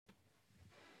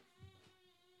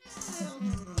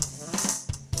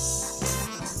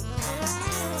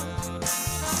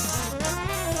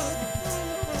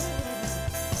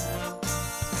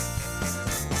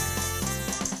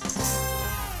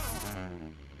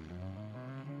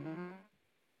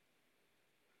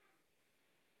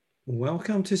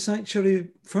Welcome to Sanctuary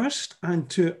First and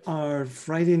to our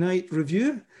Friday night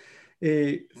review.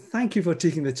 Thank you for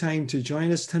taking the time to join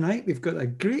us tonight. We've got a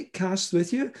great cast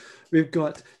with you. We've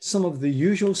got some of the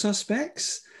usual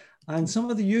suspects, and some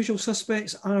of the usual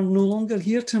suspects are no longer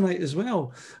here tonight as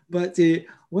well. But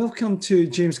welcome to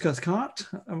James Cathcart,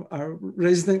 our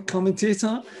resident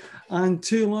commentator, and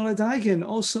to Laura Dagan,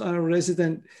 also our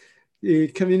resident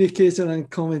communicator and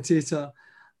commentator.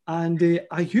 And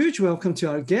a huge welcome to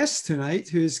our guest tonight,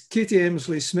 who is Katie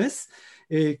Emsley-Smith.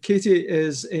 Katie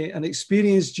is an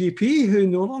experienced GP who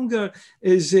no longer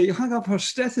is hung up her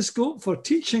stethoscope for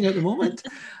teaching at the moment.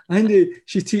 And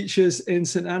she teaches in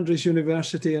St Andrews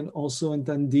University and also in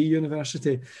Dundee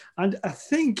University. And I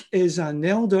think is an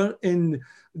elder in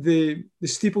the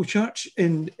Steeple Church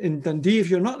in Dundee. If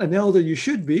you're not an elder, you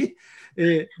should be.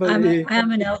 But I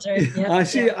am an elder. Yep, I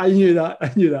see. Yep. I knew that.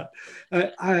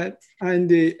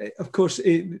 Of course,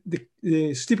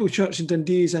 the Steeple Church in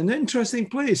Dundee is an interesting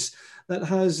place that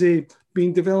has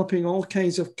been developing all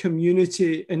kinds of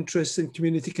community interests and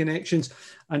community connections,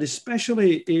 and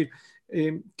especially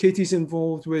Katie's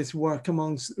involved with work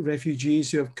amongst refugees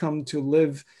who have come to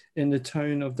live in the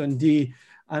town of Dundee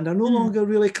and are no longer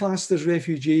really classed as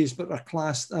refugees, but are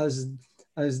classed as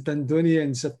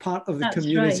Dundonians, a part of the That's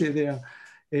community right. there.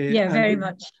 Yeah, very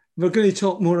much. We're going to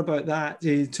talk more about that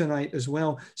tonight as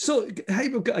well. So, hey,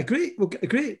 we've got a great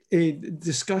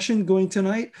discussion going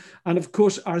tonight, and of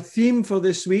course, our theme for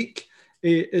this week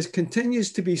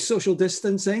continues to be social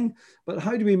distancing. But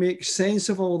how do we make sense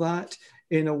of all that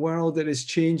in a world that is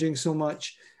changing so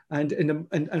much? And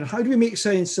how do we make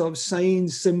sense of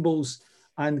signs, symbols,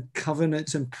 and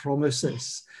covenants and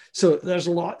promises? So, there's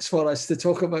lots for us to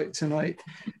talk about tonight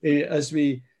as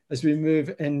we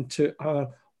move into our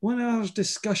 1 hour's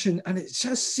discussion, and it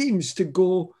just seems to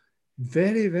go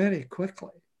very, very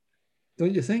quickly.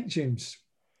 Don't you think, James?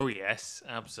 Oh, yes,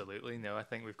 absolutely. No, I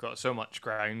think we've got so much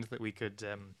ground that we could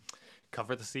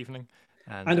cover this evening.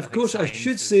 And of course, I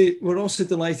should say, we're also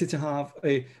delighted to have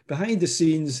behind the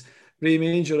scenes Ray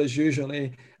Manger, as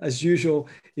usual,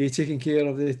 taking care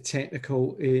of the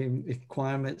technical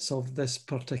requirements of this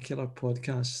particular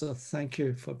podcast. So thank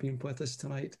you for being with us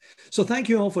tonight. So thank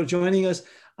you all for joining us,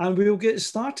 and we'll get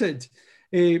started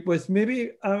with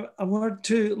maybe a word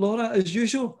to Laura, as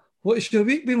usual. What's your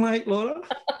week been like, Laura?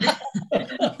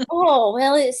 Oh,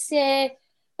 well, it's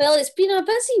been a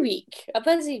busy week.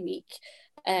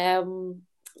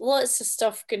 Lots of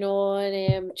stuff going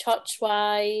on,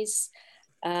 church-wise.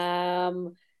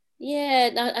 And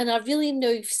I really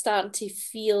now starting to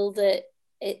feel that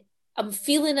I'm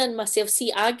feeling in myself.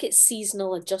 See, I get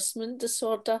seasonal adjustment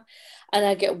disorder, and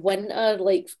I get winter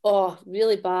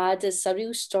really bad. It's a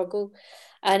real struggle,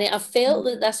 and I felt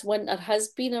that this winter has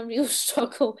been a real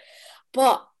struggle,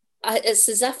 but it's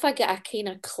as if I get a kind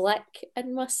of click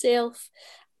in myself,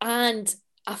 and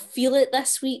I feel it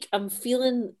this week. I'm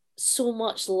feeling so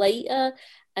much lighter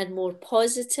and more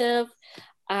positive.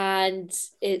 And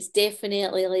it's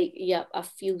definitely I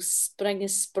feel spring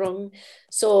has sprung.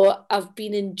 So I've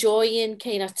been enjoying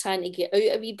kind of trying to get out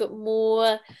a wee bit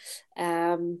more,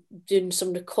 doing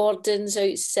some recordings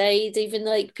outside.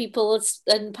 Even people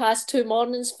in the past 2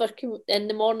 mornings in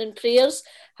the morning prayers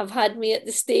have had me at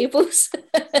the stables.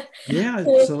 Yeah,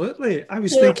 absolutely. I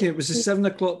was thinking it was the 7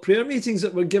 o'clock prayer meetings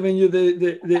that were giving you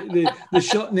the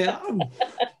shot in the arm.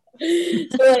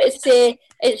 So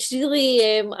it's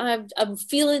really I'm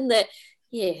feeling that,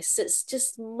 yes, it's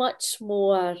just much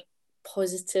more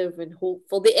positive and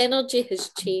hopeful. The energy has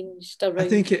changed around. I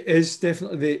think it is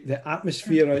definitely the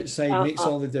atmosphere outside makes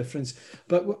all the difference.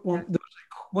 But there was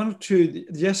one or two.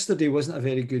 Yesterday wasn't a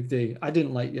very good day. I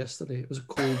didn't like yesterday. It was a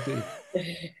cold day.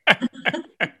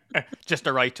 Just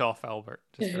a write-off, Albert.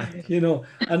 And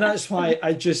that's why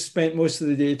I just spent most of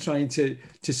the day trying to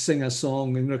sing a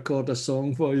song and record a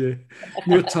song for you.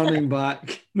 No turning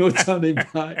back.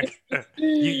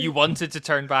 You wanted to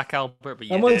turn back, Albert,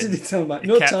 but I wanted to turn back.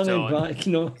 No turning back.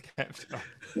 No.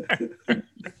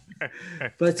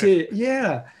 But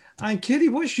and Katie,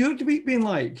 what's your week been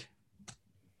like?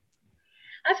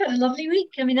 I've had a lovely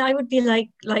week. I mean, I would be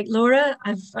like Laura.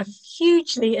 I've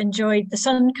hugely enjoyed the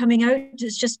sun coming out.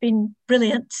 It's just been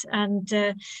brilliant, and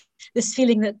this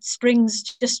feeling that spring's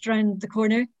just around the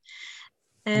corner.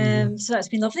 So that's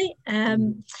been lovely.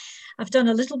 I've done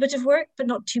a little bit of work, but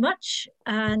not too much,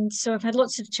 and so I've had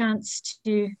lots of chance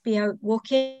to be out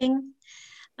walking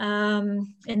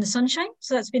in the sunshine.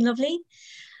 So that's been lovely.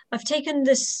 I've taken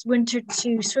this winter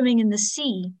to swimming in the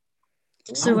sea.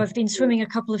 So I've been swimming a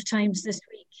couple of times this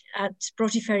week at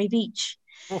Broughty Ferry Beach.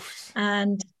 Oof.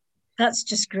 And that's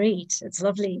just great. It's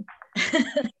lovely.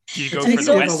 Do you go And for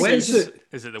the it's wetsuit?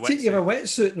 Is it the See, you have a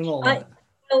wetsuit? wetsuit and all I, that.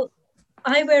 well,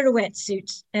 I wear a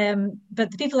wetsuit,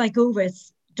 but the people I go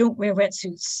with don't wear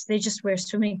wetsuits. They just wear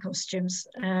swimming costumes.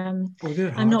 Oh,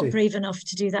 they're I'm not hardy. brave enough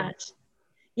to do that.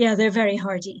 Yeah, they're very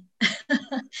hardy.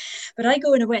 But I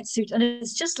go in a wetsuit and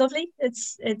it's just lovely.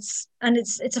 It's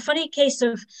a funny case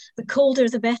of the colder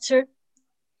the better.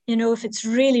 You know, if it's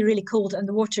really, really cold and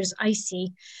the water's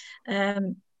icy,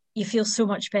 you feel so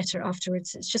much better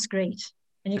afterwards. It's just great.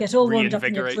 And you get all warmed up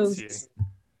in your clothes. You.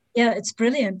 Yeah, it's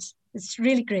brilliant. It's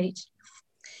really great.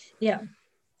 Yeah.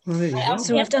 Well, there you go.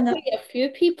 So I've done that. Quite a few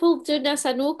people doing this.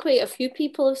 I know quite a few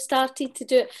people have started to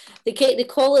do it. They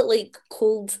call it like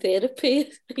cold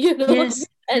therapy, you know. Yes.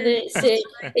 And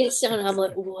it's and I'm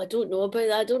like, oh, I don't know about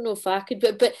that. I don't know if I could,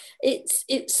 but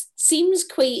it seems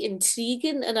quite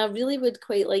intriguing, and I really would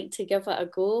quite like to give it a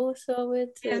go. So I would.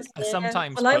 Yes. I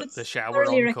sometimes I put would the shower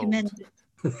thoroughly on recommend cold.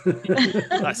 it.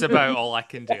 That's about all I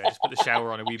can do. I just put the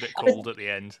shower on a wee bit cold at the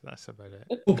end. That's about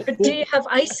it. But do you have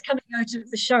ice coming out of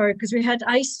the shower? Because we had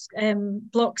ice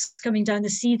blocks coming down the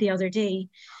sea the other day,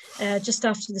 just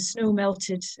after the snow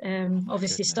melted.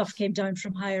 Obviously, stuff came down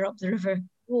from higher up the river.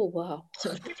 Oh wow! So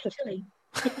it was pretty chilly.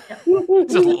 Yeah.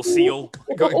 It's a little seal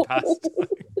going past.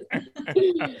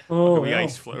 Oh, The well,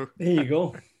 ice flow. there you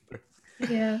go.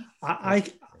 Yeah.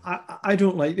 I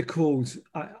don't like the cold.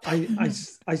 I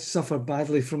suffer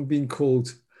badly from being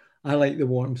cold. I like the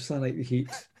warmth. I like the heat,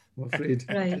 I'm afraid.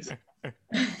 Right.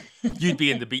 You'd be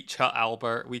in the beach hut,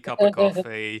 Albert. Wee cup of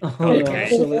coffee. Oh, Okay.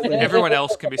 absolutely. Everyone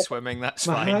else can be swimming. That's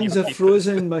My fine. hands You are keep-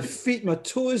 frozen. My feet, my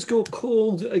toes go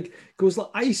cold. It goes like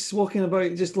ice walking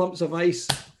about, just lumps of ice.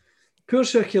 Poor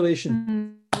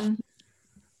circulation. Mm-hmm.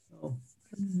 Oh,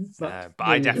 but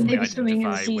I there you go. definitely Maybe swimming in the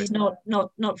identify sea with. is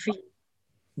not for you.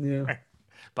 Yeah.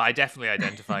 But I definitely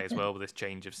identify as well with this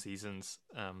change of seasons.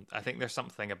 I think there's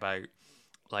something about,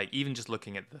 like, even just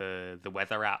looking at the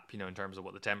weather app, you know, in terms of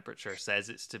what the temperature says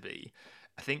it's to be.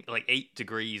 I think like 8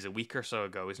 degrees a week or so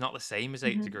ago is not the same as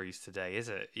 8 degrees today, is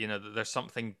it? You know, there's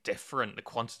something different,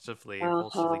 quantitatively and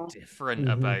qualitatively different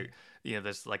about, you know,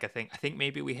 there's like, I think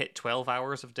maybe we hit 12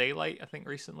 hours of daylight, I think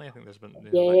recently. I think there's been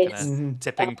that kind of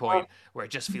tipping point where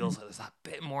it just feels like there's that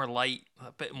bit more light,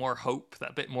 that bit more hope,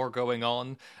 that bit more going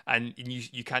on. And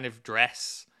you kind of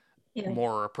dress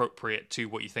more appropriate to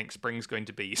what you think spring's going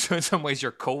to be. So in some ways you're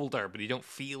colder, but you don't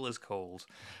feel as cold.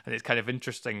 And it's kind of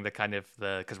interesting because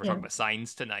we're talking about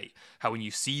signs tonight, how when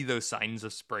you see those signs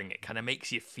of spring, it kind of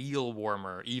makes you feel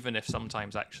warmer, even if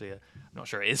sometimes actually, I'm not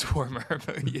sure it is warmer,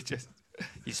 but you just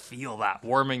feel that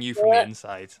warming you from the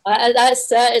inside. That's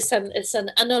it. It's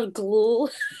an inner glow.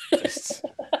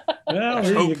 Well,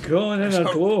 there you go, and in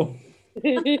a glow.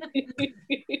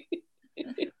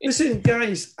 Listen,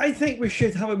 guys, I think we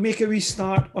should make a wee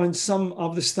start on some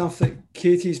of the stuff that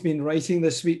Katie's been writing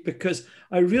this week, because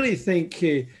I really think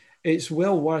it's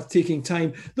well worth taking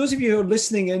time. Those of you who are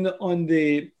listening in on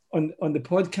the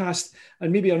podcast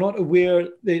and maybe are not aware,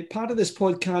 that part of this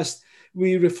podcast,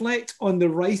 we reflect on the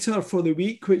writer for the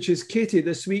week, which is Katie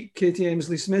this week, Katie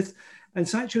Emsley Smith. And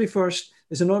Sanctuary First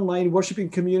is an online worshipping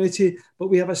community, but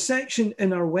we have a section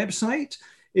in our website,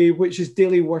 which is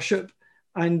daily worship.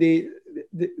 And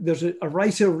there's a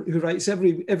writer who writes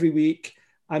every week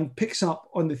and picks up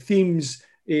on the themes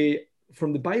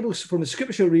from the Bible, from the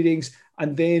scripture readings,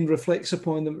 and then reflects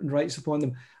upon them and writes upon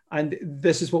them. And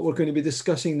this is what we're going to be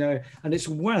discussing now. And it's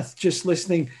worth just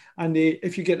listening. And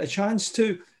if you get a chance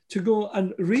to go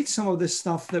and read some of this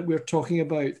stuff that we're talking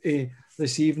about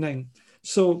this evening.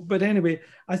 So, but anyway,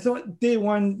 I thought day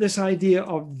one, this idea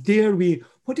of dare we,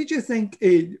 what did you think,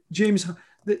 James,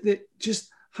 that just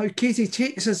how Katie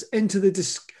takes us into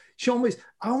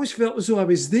I almost felt as though I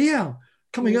was there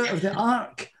coming out of the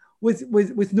ark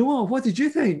with Noah. What did you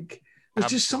think? It's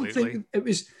just something, it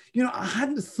was, you know, I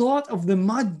hadn't thought of the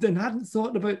mud and hadn't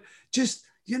thought about just,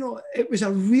 you know, it was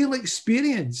a real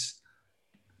experience.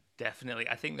 Definitely.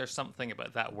 I think there's something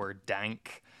about that word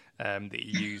dank that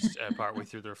you used partway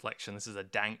through the reflection. This is a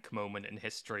dank moment in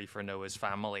history for Noah's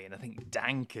family. And I think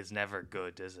dank is never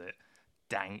good, is it?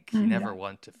 Dank. You never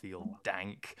want to feel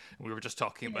dank. And we were just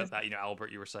talking about that. You know,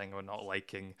 Albert, you were saying about not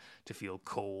liking to feel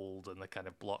cold and the kind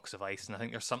of blocks of ice. And I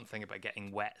think there's something about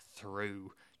getting wet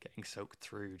through, getting soaked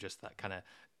through, just that kind of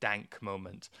dank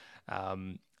moment. I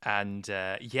don't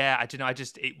know.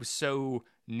 It was so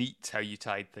neat how you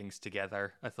tied things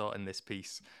together, I thought, in this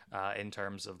piece, in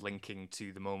terms of linking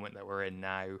to the moment that we're in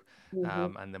now,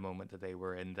 and the moment that they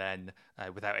were in then,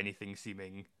 without anything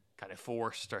seeming kind of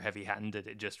forced or heavy-handed.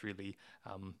 It just really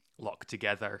locked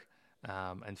together,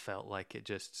 and felt like it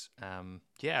just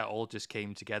all just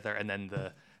came together. And then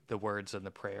the words and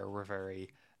the prayer were very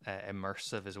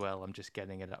immersive as well. I'm just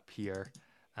getting it up here.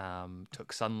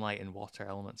 Took sunlight and water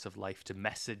elements of life to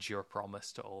message your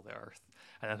promise to all the earth.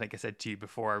 And I think I said to you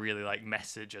before, I really like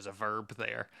message as a verb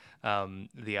there.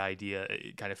 The idea,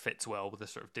 it kind of fits well with the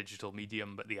sort of digital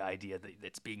medium, but the idea that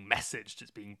it's being messaged, it's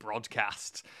being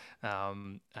broadcast,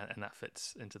 and that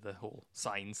fits into the whole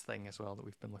signs thing as well that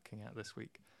we've been looking at this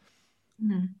week.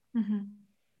 Mm-hmm. Mm-hmm.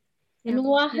 You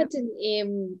know, I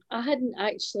hadn't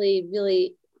actually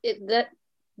really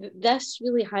this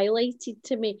really highlighted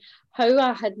to me how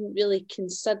I hadn't really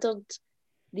considered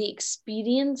the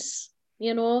experience,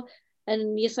 you know.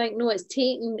 And you think, no, it's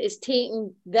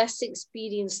taking this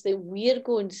experience that we're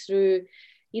going through,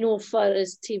 you know, for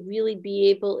us to really be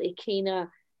able to kind of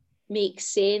make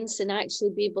sense and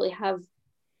actually be able to have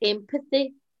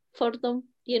empathy for them,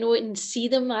 you know, and see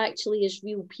them actually as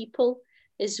real people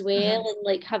as well, and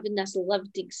like having this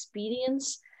lived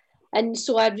experience. And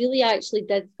so I really actually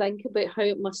did think about how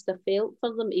it must have felt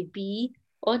for them to be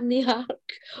on the ark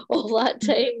all that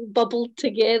time, bubbled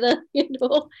together, you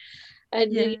know,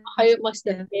 and you know, how it must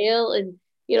have felt, and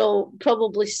you know,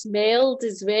 probably smelled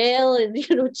as well, and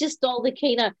you know, just all the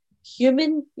kind of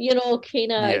human, you know,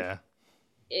 kind of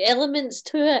elements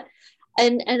to it.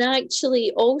 And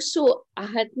actually also I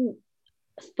hadn't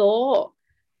thought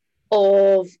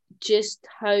of just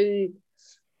how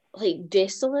like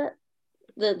desolate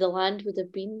the land would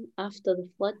have been after the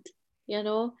flood, you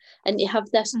know, and you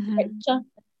have this picture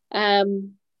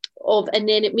of, and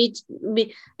then it made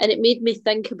me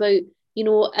think about, you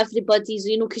know, everybody's,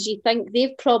 you know, because you think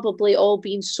they've probably all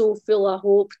been so full of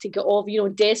hope to get off, you know,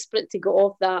 desperate to get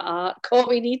off that ark, all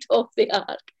we need off the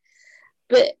ark,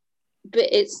 but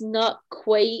it's not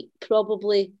quite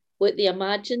probably what they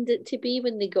imagined it to be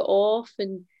when they got off.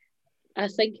 And I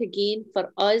think again,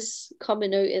 for us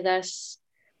coming out of this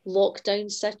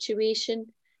lockdown situation,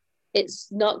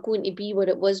 it's not going to be what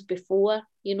it was before,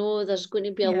 you know. There's going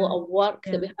to be a lot of work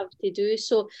that we have to do.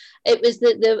 So it was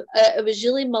it was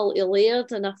really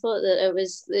multi-layered, and I thought that it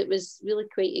was really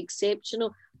quite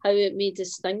exceptional how it made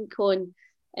us think on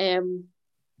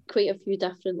quite a few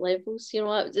different levels, you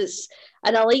know.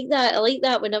 And I like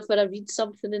that whenever I read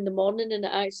something in the morning and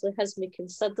it actually has me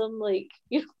considering, like,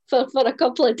 you know, for a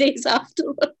couple of days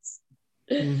afterwards.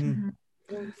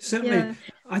 Certainly,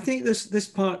 I think this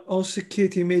part also,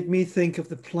 Katie, made me think of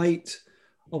the plight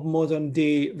of modern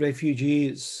day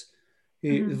refugees.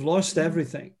 They've lost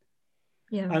everything,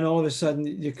 and all of a sudden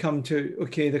you come to,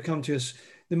 okay, they come to us.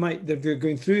 They're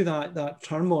going through that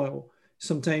turmoil,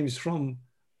 sometimes from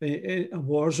a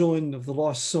war zone of the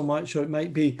lost so much, or it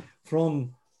might be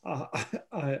from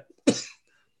a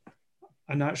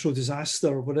natural disaster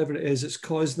or whatever it is. It's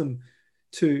caused them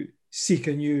to seek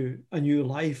a new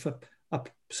life,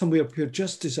 somewhere pure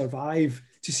just to survive,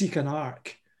 to seek an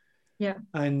ark.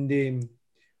 And you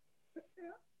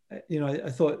know, I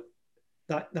thought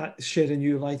that shed a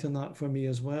new light on that for me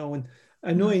as well. And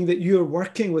knowing that you're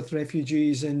working with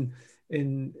refugees in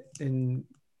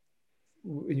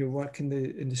your work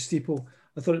in the steeple,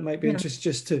 I thought it might be interesting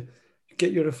just to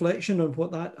get your reflection on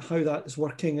how that is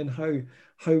working, and how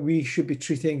we should be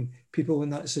treating people in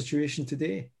that situation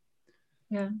today.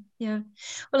 Well,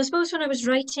 I suppose when I was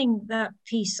writing that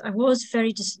piece, I was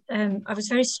very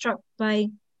struck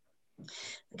by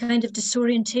the kind of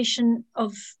disorientation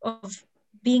of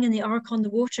being in the ark on the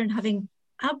water and having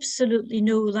absolutely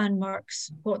no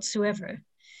landmarks whatsoever,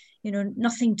 you know,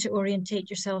 nothing to orientate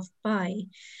yourself by.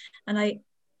 And I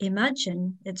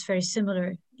imagine it's very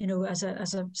similar, you know, as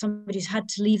somebody who's had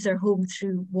to leave their home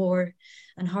through war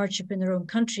and hardship in their own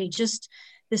country, just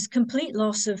this complete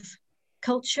loss of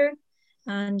culture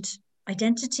and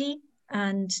identity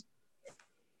and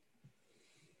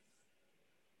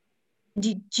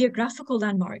geographical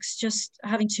landmarks, just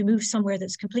having to move somewhere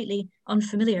that's completely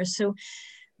unfamiliar. So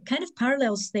kind of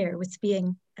parallels there with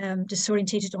being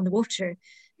disorientated on the water,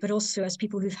 but also as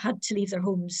people who've had to leave their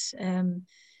homes and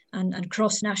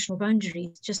cross national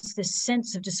boundaries, just this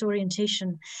sense of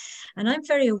disorientation. And I'm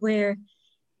very aware,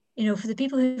 you know, for the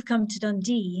people who've come to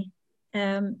Dundee,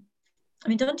 I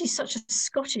mean, Dundee's such a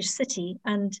Scottish city,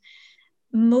 and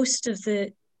most of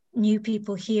the new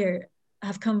people here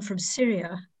have come from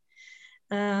Syria,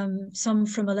 some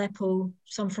from Aleppo,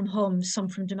 some from Homs, some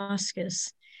from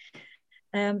Damascus.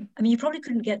 I mean, you probably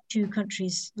couldn't get two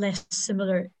countries less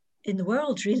similar in the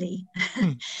world, really.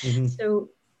 So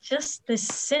just this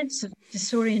sense of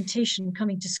disorientation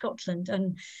coming to Scotland,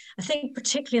 and I think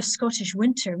particularly a Scottish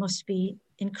winter must be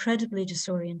incredibly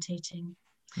disorientating.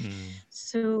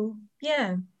 So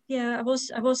I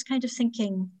was kind of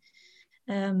thinking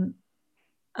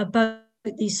about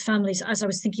these families, as I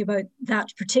was thinking about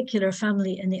that particular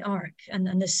family in the Ark,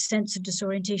 and this sense of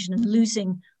disorientation and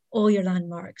losing all your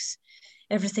landmarks,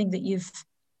 everything that you've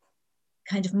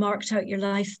kind of marked out your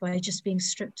life by just being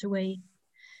stripped away.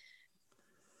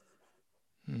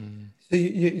 So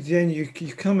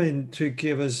you come in to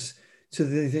give us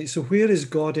so where is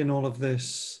God in all of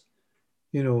this?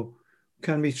 You know,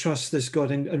 can we trust this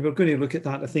God? And we're going to look at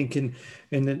that. I think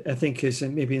I think it's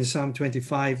maybe in Psalm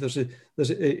 25.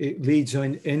 It leads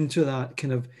on into that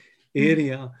kind of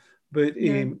area, but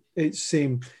it's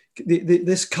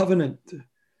this covenant.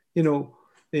 You know,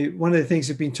 one of the things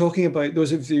we've been talking about,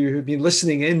 those of you who've been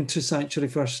listening in to Sanctuary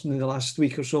First in the last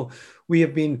week or so, we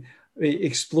have been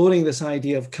exploring this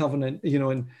idea of covenant, you know,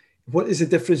 and what is the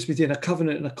difference between a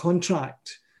covenant and a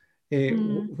contract?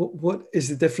 What is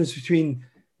the difference between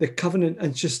the covenant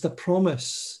and just a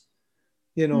promise,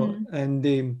 you know? And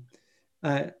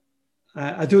I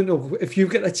don't know if you've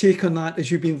got a take on that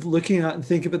as you've been looking at and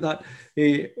think about that.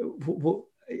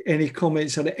 Any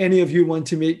comments, or any of you want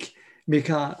to make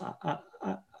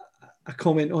a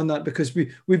comment on that, because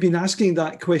we've been asking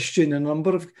that question a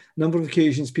number of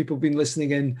occasions. People have been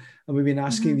listening in, and we've been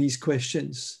asking these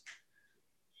questions.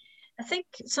 I think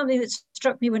something that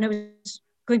struck me when I was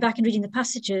going back and reading the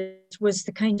passages was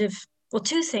the kind of, well,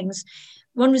 two things.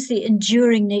 One was the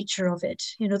enduring nature of it.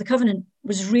 You know, the covenant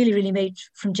was really, really made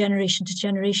from generation to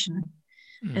generation,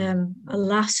 a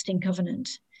lasting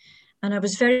covenant. And I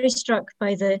was very struck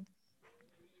by the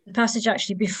passage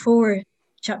actually before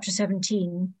chapter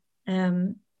 17,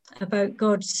 about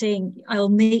God saying, I'll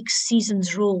make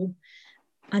seasons roll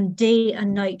and day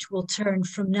and night will turn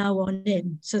from now on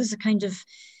in. So there's a kind of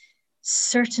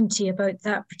certainty about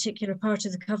that particular part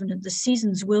of the covenant. The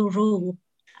seasons will roll,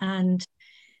 and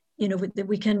you know, that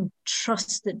we can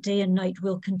trust that day and night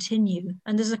will continue.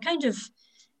 And there's a kind of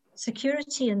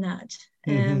security in that.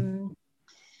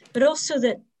 But also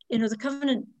that, you know, the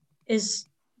covenant is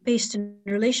based in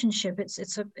relationship. It's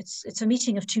a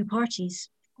meeting of two parties,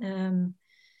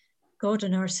 God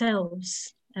and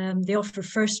ourselves. The offer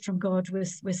first from God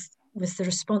with the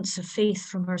response of faith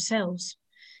from ourselves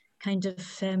kind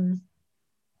of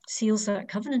seals that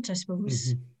covenant, I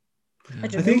suppose. I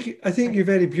think you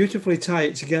very beautifully tie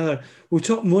it together. We'll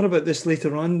talk more about this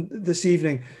later on this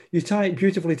evening. You tie it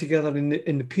beautifully together in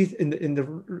that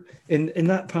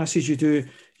passage. You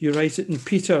write it in 1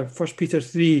 Peter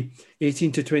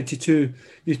 3:18-22.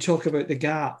 You talk about the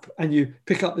gap, and you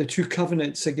pick up the two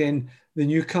covenants again, the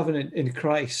new covenant in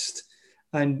Christ.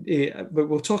 And but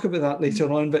we'll talk about that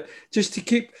later on. But just to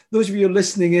keep those of you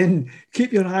listening in,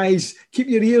 keep your ears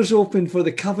open for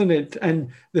the covenant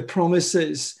and the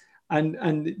promises,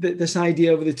 and this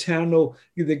idea of the eternal.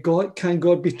 Can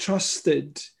God be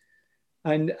trusted?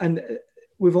 And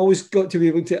we've always got to be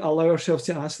able to allow ourselves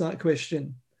to ask that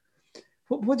question.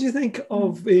 What do you think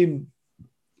of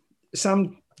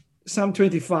Psalm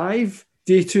 25,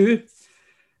 day 2,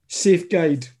 safe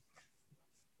guide?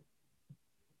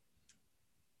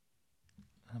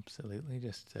 Absolutely,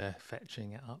 just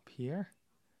fetching it up here.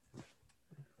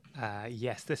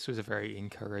 Yes, this was a very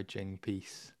encouraging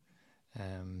piece.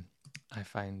 I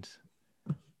find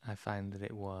that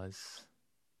it was.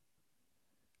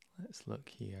 Let's look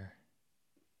here.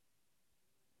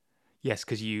 Yes,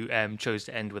 because you chose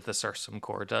to end with the Sursum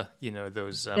Corda, you know,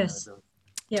 those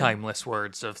timeless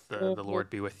words of the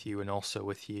Lord be with you and also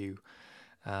with you.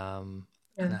 And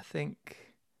I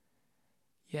think,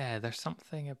 there's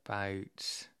something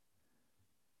about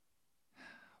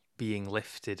being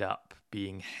lifted up,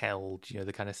 being held, you know,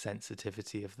 the kind of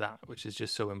sensitivity of that, which is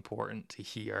just so important to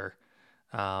hear.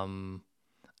 And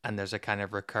there's a kind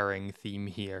of recurring theme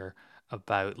here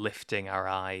about lifting our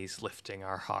eyes, lifting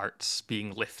our hearts,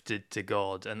 being lifted to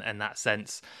God, and that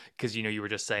sense, because, you know, you were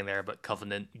just saying there about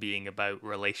covenant being about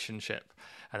relationship,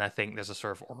 and I think there's a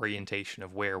sort of orientation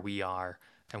of where we are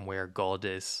and where God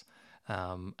is,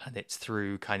 and it's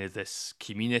through kind of this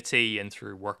community and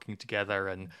through working together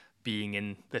and being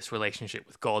in this relationship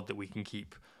with God that we can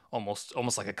keep almost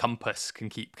like a compass, can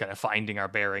keep kind of finding our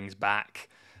bearings back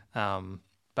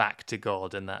to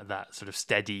God, and that sort of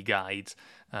steady guide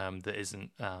that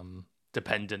isn't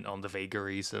dependent on the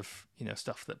vagaries of, you know,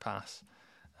 stuff that pass.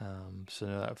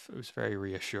 So it was very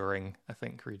reassuring, I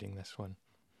think, reading this one.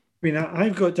 I mean,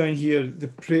 I've got down here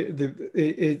there's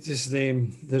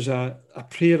a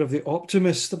prayer of the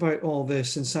optimist about all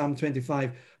this in Psalm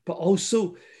 25, but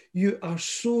also you are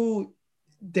so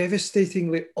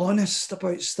devastatingly honest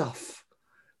about stuff,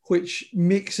 which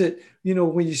makes it, you know,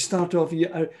 when you start off,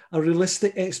 a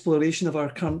realistic exploration of our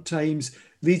current times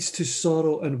leads to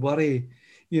sorrow and worry,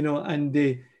 you know, and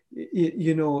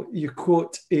you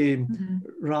quote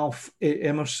Ralph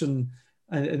Emerson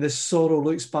and this sorrow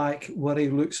looks back, worry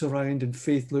looks around, and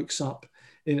faith looks up.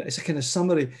 And it's a kind of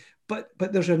summary, but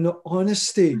there's an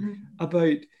honesty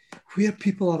about where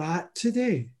people are at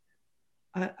today,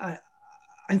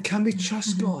 and can we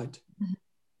trust God?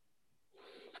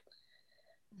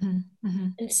 And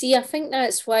see, I think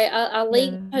that's why I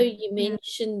like how you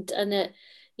mentioned in it,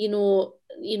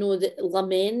 the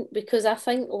lament, because I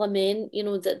think lament,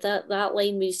 that line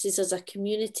where he says, as a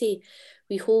community,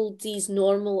 we hold these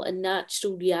normal and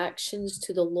natural reactions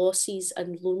to the losses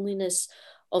and loneliness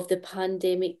of the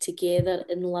pandemic together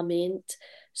in lament,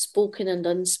 spoken and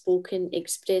unspoken,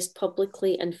 expressed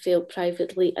publicly and felt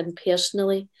privately and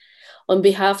personally. On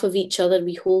behalf of each other,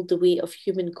 we hold the weight of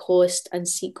human cost and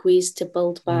seek ways to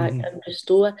build back and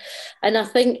restore. And I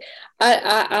think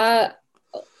I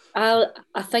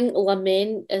think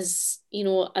lament is,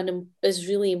 is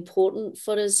really important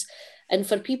for us, and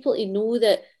for people to know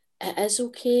that it is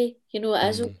okay. It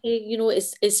is okay.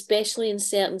 It's especially in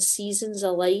certain seasons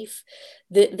of life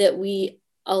that we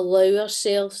allow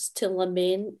ourselves to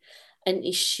lament and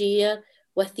to share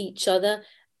with each other.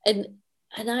 And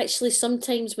actually,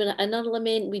 sometimes when in our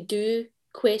lament, we do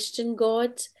question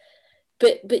God,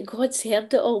 but God's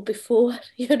heard it all before,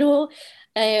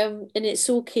 and it's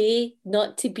okay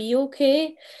not to be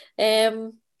okay.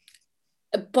 But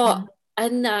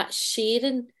in that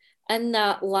sharing, in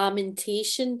that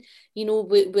lamentation,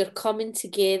 we're coming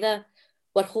together,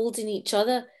 we're holding each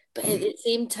other, but at the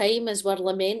same time as we're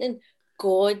lamenting,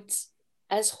 God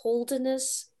is holding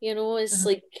us. It's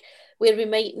like, where we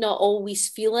might not always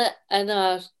feel it in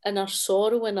our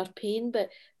sorrow and our pain,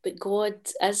 but God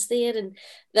is there, and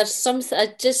there's something. I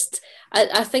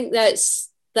think that's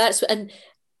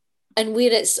and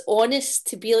where it's honest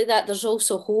to be like that. There's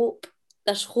also hope.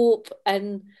 There's hope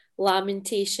in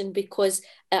lamentation, because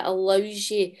it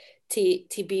allows you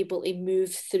to be able to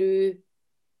move through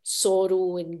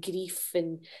sorrow and grief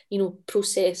and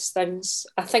process things,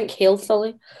 I think,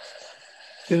 healthily.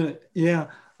 Yeah.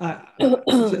 I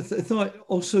thought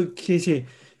also, Katie,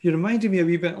 you reminded me a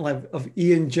wee bit of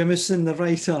Ian Jemison, the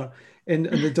writer, and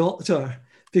the Doctor,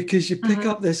 because you pick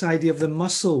up this idea of the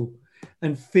muscle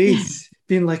and faith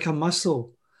being like a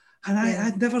muscle. And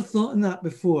I'd never thought in that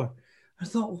before. I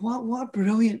thought, what a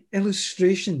brilliant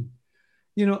illustration,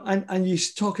 and you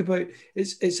talk about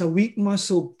it's a weak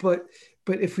muscle, but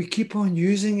if we keep on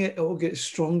using it, it will get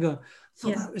stronger. I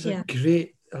thought that was a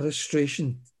great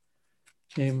illustration.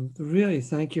 Really,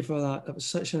 thank you for that. That was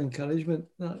such an encouragement.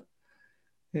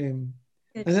 And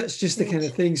that's just the kind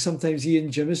of thing sometimes Ian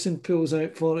Jemison pulls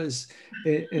out for us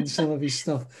in some of his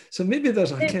stuff. So maybe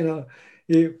there's a kind of...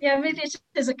 maybe it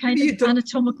is a kind of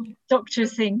anatomical doctor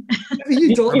thing.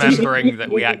 Remembering that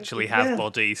we actually have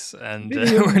bodies and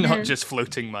we're not just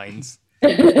floating minds.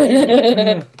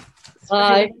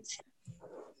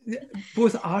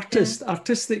 Both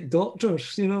artistic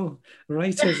doctors,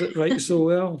 writers that write so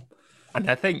well. And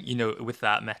I think, with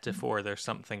that metaphor, there's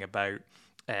something about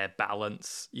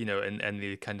balance, and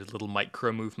the kind of little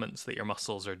micro movements that your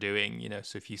muscles are doing,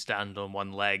 So if you stand on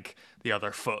one leg, the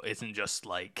other foot isn't just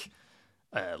like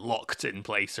locked in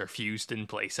place or fused in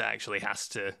place. It actually has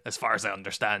to, as far as I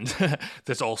understand,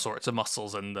 there's all sorts of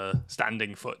muscles in the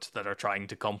standing foot that are trying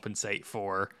to compensate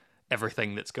for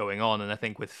everything that's going on. And I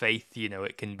think with faith,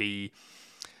 it can be...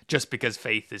 Just because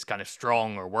faith is kind of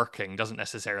strong or working doesn't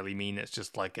necessarily mean it's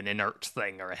just like an inert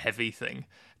thing or a heavy thing.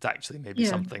 It's actually maybe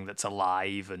something that's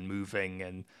alive and moving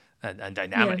and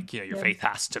dynamic. Your faith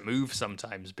has to move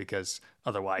sometimes, because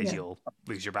otherwise you'll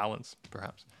lose your balance,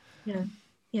 perhaps. Yeah.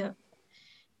 And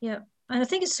I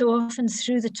think it's so often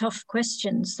through the tough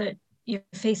questions that your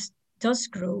faith does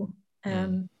grow.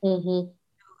 And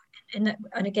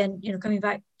again, coming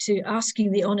back to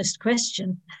asking the honest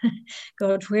question,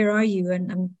 God, where are you?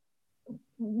 And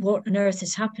what on earth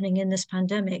is happening in this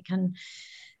pandemic? And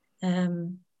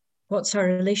what's our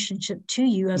relationship to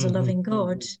you as a loving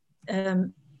God? I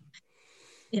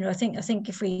think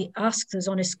if we ask those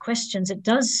honest questions, it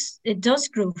does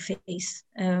grow faith.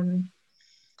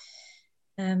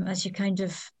 As you kind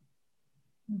of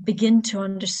begin to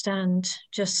understand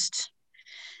just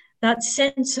that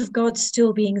sense of God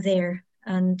still being there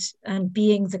and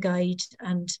being the guide,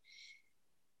 and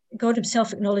God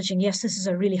himself acknowledging, yes, this is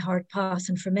a really hard path,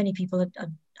 and for many people a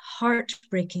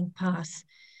heartbreaking path,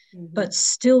 but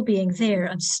still being there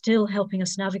and still helping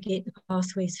us navigate the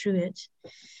pathway through it,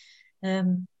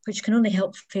 which can only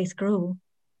help faith grow.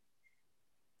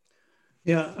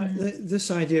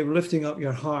 This idea of lifting up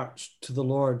your hearts to the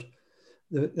Lord,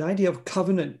 the idea of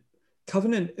covenant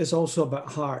is also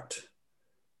about heart.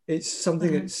 It's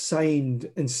something that's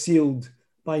signed and sealed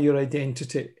by your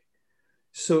identity.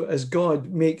 So as God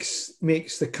makes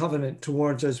the covenant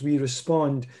towards us, we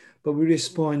respond, but we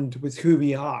respond with who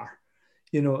we are,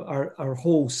 you know, our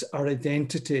our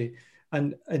identity.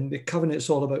 And the covenant's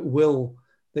all about will,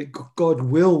 that God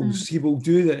wills, he will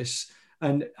do this,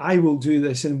 and I will do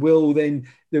this, and will then,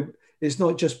 it's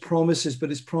not just promises,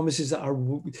 but it's promises that are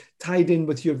tied in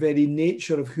with your very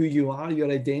nature of who you are, your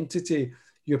identity,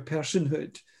 your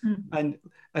personhood. And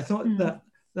I thought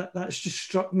that's just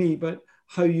struck me, but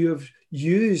how you have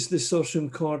used the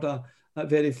Sursum Corda, that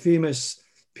very famous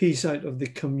piece out of the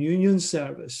communion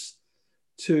service,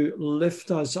 to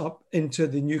lift us up into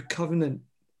the new covenant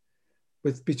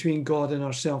between God and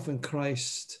ourselves and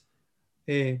Christ.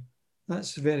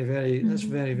 That's very,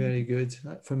 very good.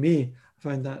 For me, I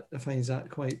find that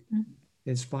quite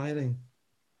inspiring.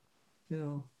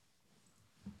 You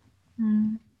know,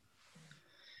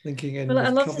 linking in. Well, I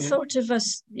love covenant. the thought of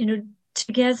us, you know,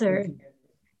 together,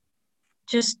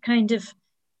 just kind of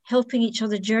helping each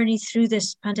other journey through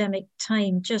this pandemic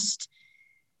time, just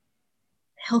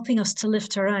helping us to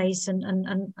lift our eyes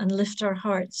and lift our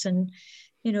hearts. And,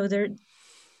 you know, there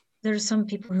are some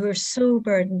people who are so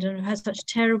burdened and have had such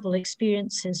terrible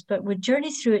experiences, but we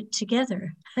journey through it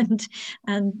together,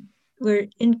 and we're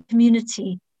in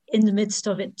community in the midst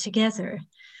of it together.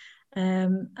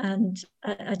 And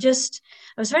I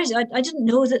didn't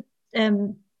know that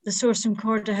the Sursum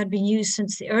Corda had been used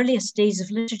since the earliest days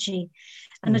of liturgy.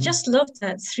 And I just loved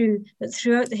that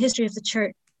throughout the history of the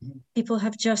church, people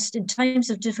have just, in times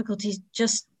of difficulty,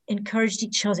 just encouraged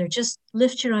each other. Just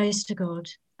lift your eyes to God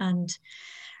and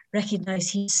recognize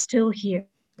he's still here.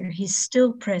 He's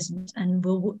still present and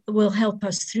will help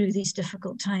us through these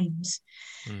difficult times.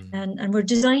 And we're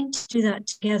designed to do that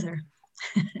together,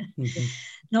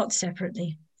 not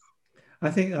separately. I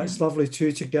think that's lovely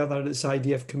too, together, this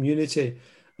idea of community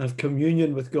and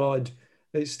communion with God.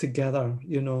 It's together,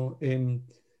 you know.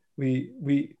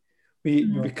 We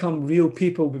become real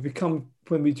people. We become,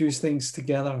 when we do things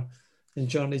together and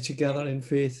journey together in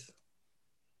faith.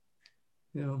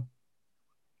 You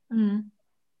know.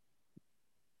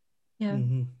 Yeah.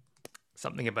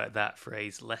 Something about that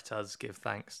phrase, let us give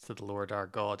thanks to the Lord our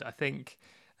God. I think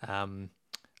I'm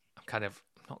kind of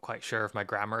not quite sure of my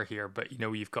grammar here, but, you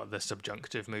know, you've got the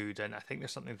subjunctive mood, and I think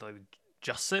there's something like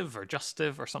jussive or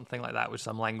justive or something like that, which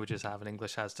some languages have and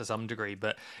English has to some degree,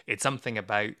 but it's something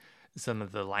about some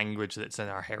of the language that's in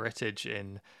our heritage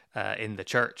in the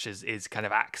church is kind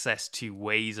of access to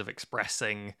ways of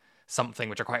expressing something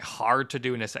which are quite hard to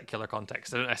do in a secular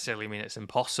context. I don't necessarily mean it's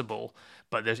impossible,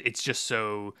 but it's just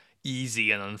so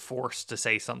easy and unforced to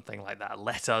say something like that.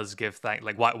 Let us give thanks.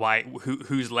 Like why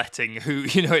who's letting who,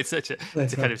 you know, it's a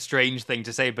kind of strange thing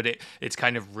to say, but it's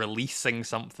kind of releasing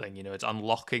something, you know, it's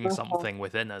unlocking something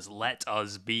within us. Let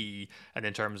us be. And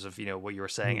in terms of, you know, what you were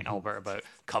saying, Albert, about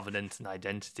covenant and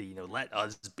identity, you know, let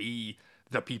us be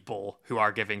the people who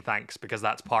are giving thanks, because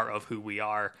that's part of who we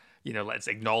are. You know, let's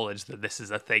acknowledge that this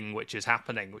is a thing which is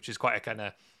happening, which is quite a kind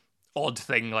of odd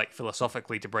thing, like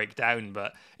philosophically, to break down,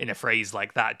 but in a phrase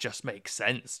like that just makes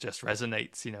sense, just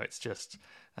resonates. You know, it's just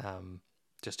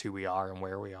who we are and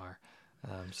where we are.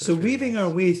 So weaving our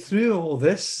way through all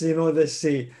this, you know, this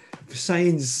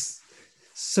signs,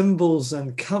 symbols,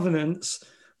 and covenants,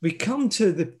 we come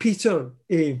to the Peter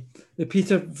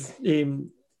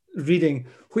reading,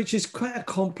 which is quite a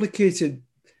complicated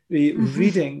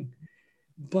reading.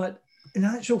 But in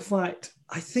actual fact,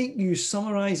 I think you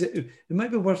summarize it. It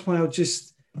might be worthwhile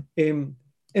just in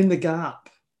the gap.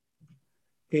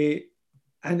 And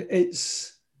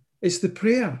it's the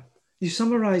prayer. You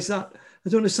summarize that. I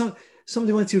don't know,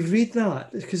 somebody want to read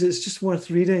that, because it's just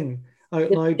worth reading out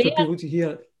loud for people to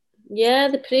hear it. Yeah,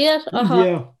 the prayer.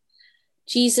 Yeah.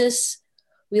 Jesus,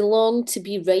 we long to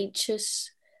be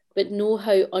righteous, but know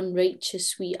how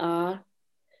unrighteous we are.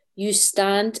 You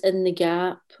stand in the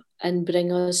gap and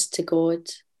bring us to God.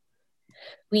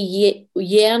 We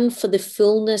yearn for the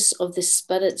fullness of the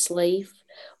Spirit's life,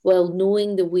 while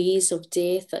knowing the ways of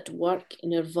death at work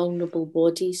in our vulnerable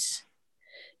bodies.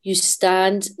 You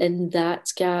stand in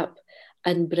that gap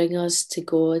and bring us to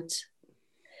God.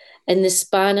 In the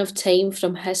span of time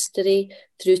from history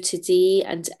through today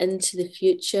and into the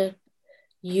future,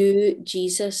 you,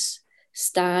 Jesus,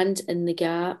 stand in the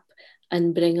gap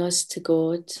and bring us to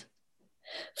God.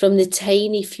 From the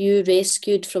tiny few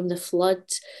rescued from the flood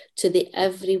to the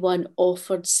everyone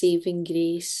offered saving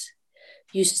grace,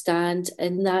 you stand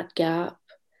in that gap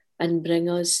and bring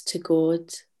us to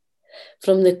God.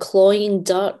 From the cloying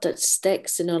dirt that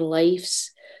sticks in our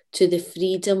lives to the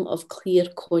freedom of clear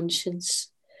conscience,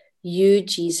 you,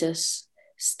 Jesus,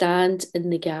 stand in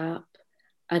the gap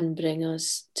and bring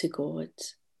us to God.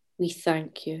 We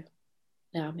thank you.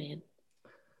 Amen.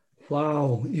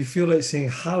 Wow, you feel like saying,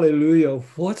 Hallelujah,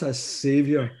 what a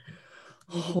Savior.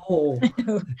 Oh,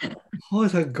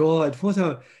 what a God. What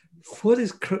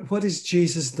has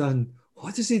Jesus done?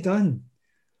 What has he done?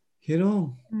 You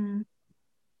know? Mm,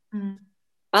 mm,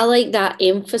 I like that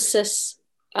emphasis.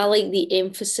 I like the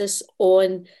emphasis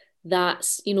on that,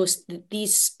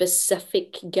 these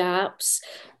specific gaps,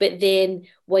 but then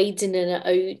widening it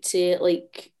out to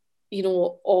like,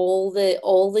 all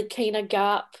the kind of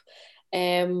gap.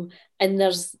 And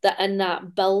there's that in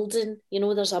that building,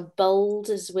 there's a build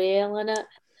as well in it.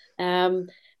 And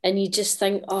you just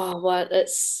think, oh, what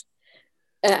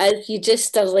you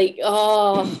just are like,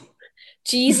 oh,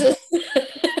 Jesus.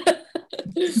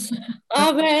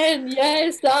 Amen.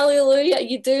 Yes, hallelujah.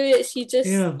 You do it. You just,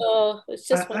 Yeah. it's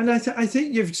just And I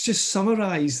think you've just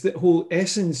summarized the whole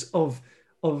essence of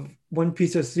 1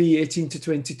 Peter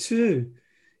 3:18-22.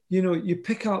 You know, you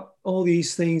pick up all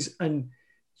these things and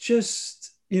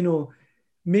just,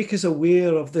 make us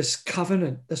aware of this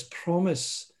covenant, this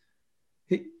promise,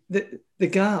 the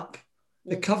gap,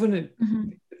 the covenant,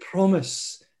 mhm, the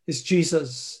promise is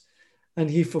Jesus, and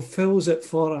he fulfills it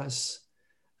for us,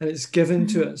 and it's given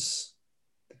to mhm, us.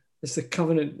 It's the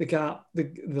covenant, the gap,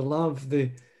 the love,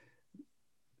 the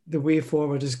way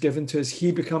forward is given to us.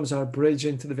 He becomes our bridge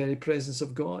into the very presence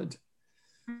of God.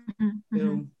 mhm, You mhm.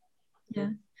 know, Yeah.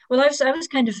 Well, I was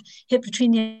kind of hit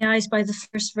between the eyes by the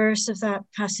first verse of that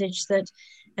passage that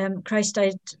Christ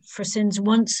died for sins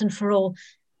once and for all.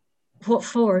 What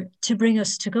for? To bring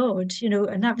us to God,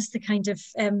 and that was the kind of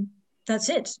that's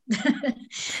it.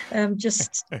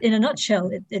 Just in a nutshell,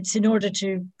 it's in order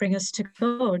to bring us to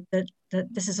God that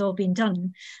this has all been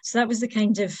done. So that was the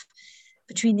kind of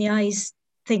between the eyes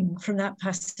thing from that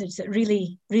passage that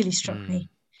really, really struck Mm. me.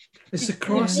 it's the you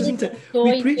cross, really isn't it? We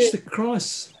enjoy preach doing. the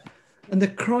cross, and the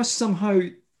cross somehow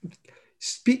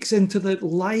speaks into the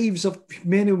lives of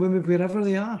men and women wherever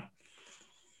they are.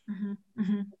 Mm-hmm,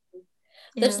 mm-hmm.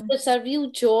 There's Yeah. there's a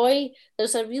real joy.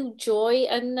 There's a real joy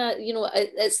in that.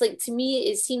 It's like to me,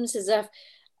 it seems as if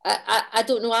I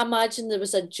don't know. I imagine there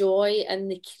was a joy in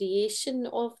the creation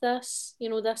of this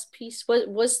piece.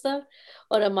 Was there,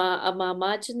 or am I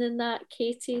imagining that,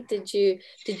 Katie? Did you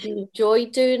enjoy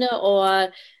doing it,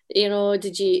 or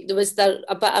was there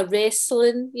a bit of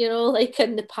wrestling? Like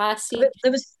in the passage. But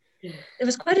there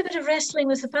was quite a bit of wrestling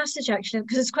with the passage actually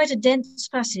because it's quite a dense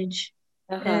passage.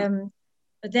 Uh-huh.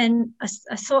 But then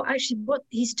I thought actually what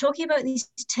he's talking about these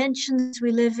tensions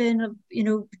we live in,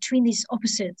 between these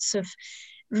opposites of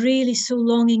really so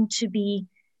longing to be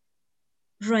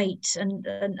right and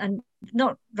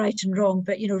not right and wrong,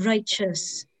 but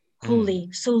righteous, Mm.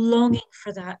 holy, so longing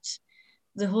for that,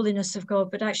 the holiness of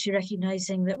God, but actually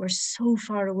recognizing that we're so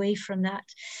far away from that.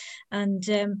 And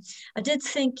I did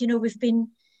think, we've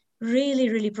been really,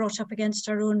 really brought up against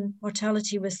our own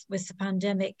mortality with the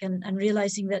pandemic and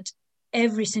realizing that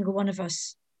every single one of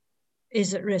us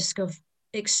is at risk of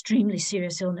extremely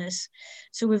serious illness.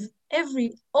 So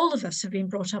all of us have been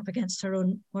brought up against our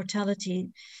own mortality,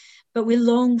 but we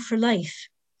long for life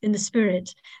in the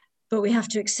spirit. But we have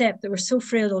to accept that we're so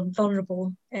frail and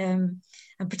vulnerable, and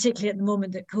particularly at the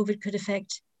moment that COVID could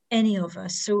affect any of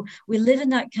us. So we live in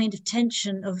that kind of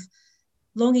tension of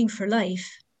longing for life,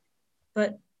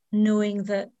 but knowing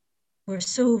that we're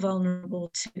so vulnerable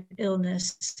to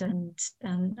illness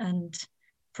and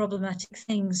problematic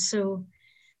things. So,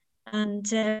 and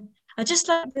I just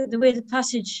like the way the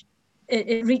passage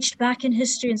it reached back in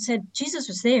history and said Jesus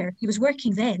was there. He was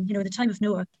working then, the time of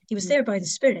Noah. He was there by the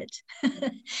Spirit.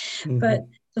 But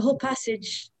the whole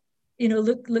passage,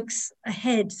 looks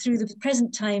ahead through the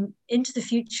present time into the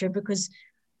future because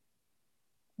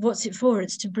what's it for?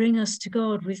 It's to bring us to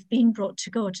God. We've been brought to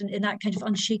God in that kind of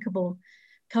unshakable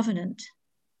covenant.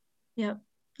 Yeah,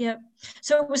 yeah.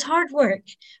 So it was hard work,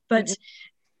 but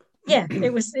yeah,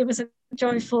 it was a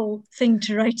joyful thing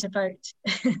to write about.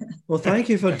 Well, thank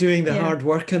you for doing the Yeah. hard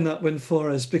work on that one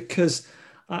for us because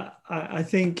I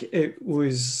think it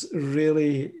was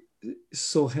really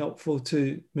so helpful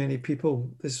to many people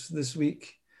this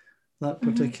week, that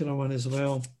particular one as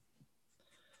well.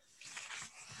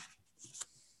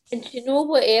 And you know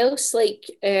what else? Like,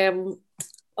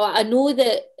 I know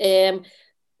that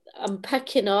I'm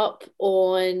picking up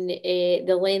on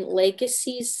the Lent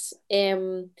legacies,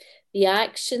 the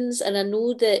actions, and I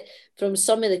know that from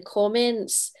some of the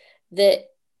comments that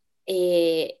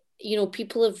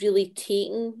people have really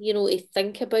taken, to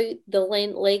think about the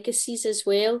Lent legacies as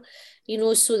well.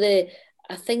 So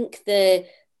I think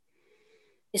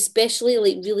especially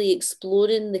like really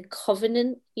exploring the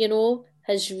covenant,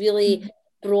 has really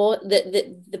brought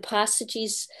the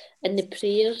passages and the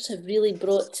prayers have really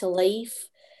brought to life,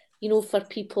 for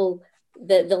people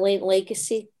the Lent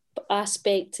legacy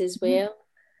aspect as well.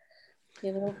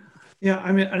 You know. Yeah,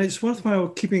 I mean, and it's worthwhile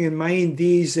keeping in mind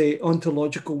these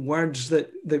ontological words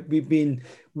that we've been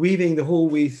weaving the whole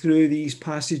way through these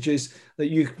passages that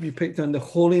you picked on: the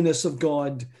holiness of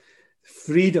God,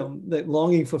 freedom, that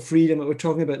longing for freedom that we were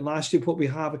talking about last week. What we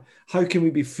have, how can we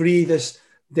be free? This,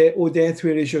 O death,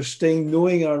 where is your sting?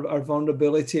 Knowing our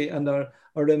vulnerability and our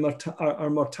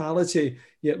mortality,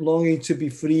 yet longing to be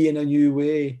free in a new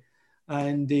way.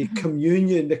 And the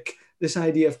communion, this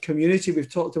idea of community,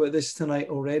 we've talked about this tonight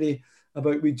already,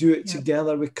 about we do it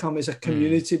together, we come as a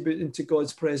community into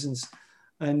God's presence.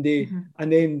 And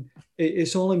then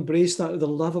it's all embraced out of the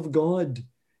love of God. I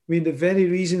mean, the very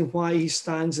reason why he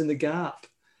stands in the gap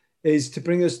is to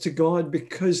bring us to God,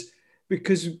 because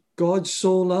God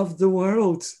so loved the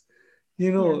world,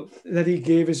 that he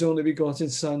gave his only begotten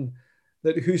Son,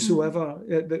 that whosoever,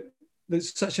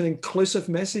 that's such an inclusive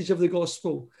message of the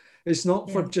gospel. It's not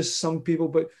for just some people,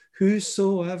 but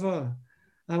whosoever.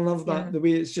 I love that, the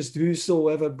way it's just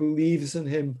whosoever believes in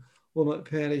him will not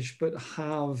perish, but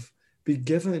be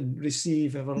given,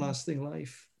 receive everlasting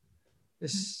life.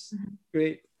 This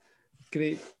great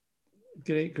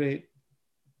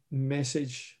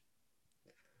message.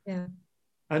 Yeah.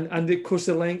 And of course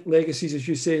the legacies, as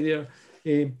you say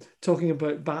there, talking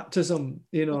about baptism,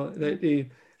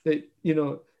 that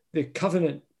the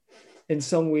covenant. In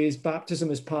some ways,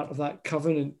 baptism is part of that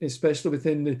covenant, especially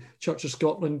within the Church of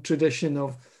Scotland tradition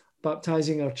of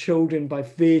baptizing our children by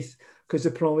faith, because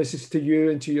the promise is to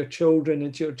you and to your children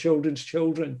and to your children's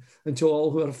children and to all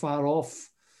who are far off.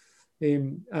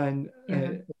 Here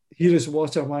is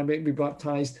water, why make me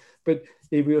baptized? But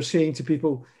we were saying to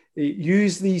people,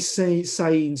 use these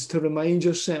signs to remind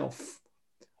yourself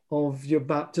of your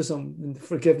baptism and the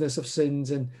forgiveness of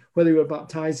sins. And whether you were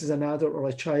baptized as an adult or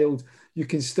a child, you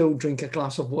can still drink a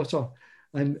glass of water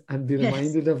and be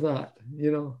reminded of that,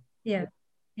 Yeah.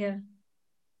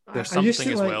 There's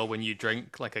something as well when you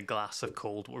drink like a glass of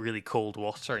really cold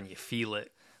water and you feel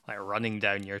it like running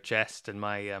down your chest. And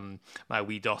my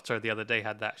wee daughter the other day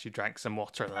had that. She drank some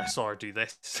water and I saw her do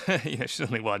this. She's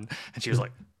only one, and she was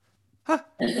like, huh,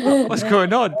 what's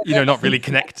going on? Not really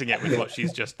connecting it with what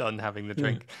she's just done having the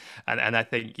drink. And I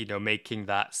think, making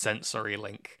that sensory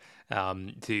link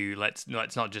to let's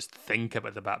not just think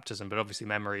about the baptism, but obviously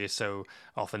memory is so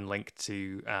often linked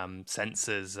to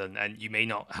senses, and you may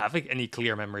not have any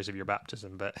clear memories of your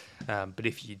baptism, but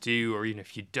if you do, or even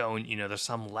if you don't, there's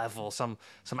some level, some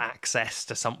access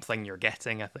to something you're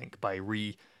getting, I think, by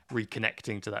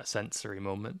reconnecting to that sensory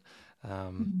moment.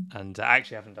 And I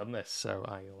actually haven't done this, so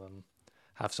I'll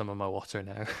have some of my water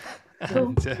now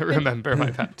and remember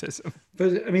my baptism.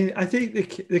 But I mean, I think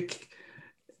the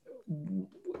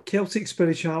Celtic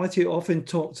spirituality often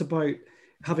talks about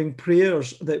having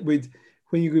prayers that would,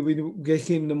 when you would wake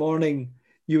in the morning,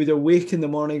 you would awake in the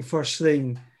morning first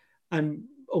thing and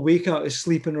awake out of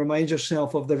sleep and remind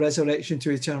yourself of the resurrection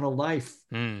to eternal life,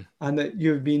 and that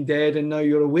you've been dead and now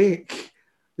you're awake,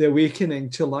 the awakening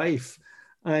to life.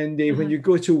 And when you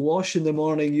go to wash in the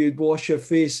morning, you'd wash your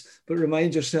face, but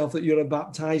remind yourself that you're a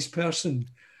baptized person.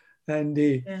 And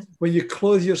when you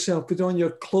clothe yourself, put on your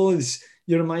clothes,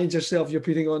 you remind yourself you're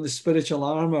putting on the spiritual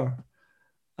armor.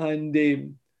 And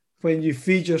when you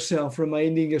feed yourself,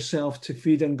 reminding yourself to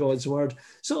feed on God's word.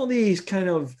 So all these kind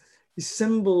of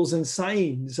symbols and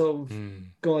signs of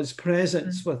God's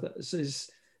presence with us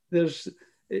there's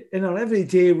in our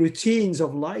everyday routines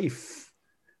of life.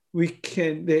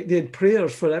 They had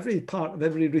prayers for every part of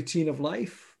every routine of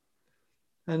life.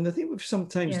 And I think we've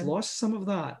sometimes lost some of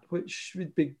that, which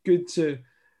would be good to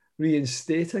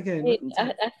reinstate again.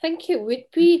 I think it would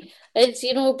be. It's,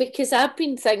 because I've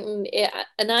been thinking,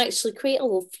 and actually quite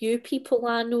a few people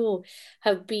I know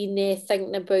have been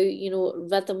thinking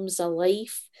about, rhythms of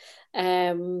life.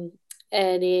 And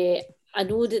I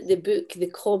know that the book, The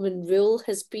Common Rule,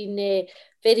 has been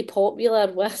very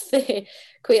popular with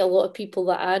quite a lot of people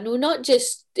that I know, not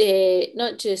just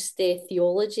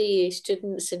theology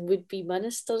students and would-be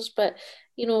ministers, but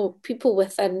people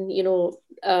within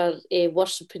our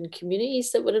worshipping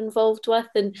communities that we're involved with,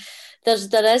 and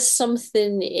there is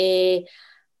something.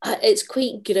 It's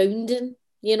quite grounding,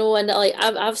 and like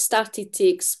I've started to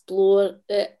explore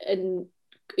it and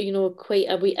quite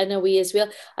in a way as well.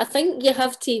 I think you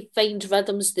have to find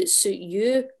rhythms that suit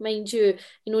you, mind you.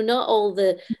 Not all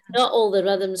the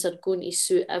rhythms are going to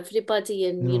suit everybody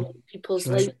and people's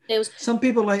lifestyles. Some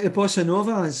people like the bossa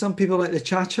nova and some people like the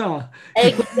cha-cha.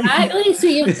 Exactly. So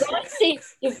you've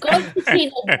got to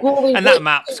kind of go with, and that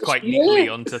maps quite neatly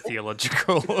onto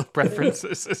theological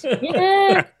preferences.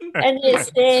 Yeah, and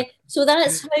it's so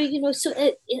that's how So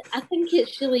I think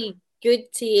it's really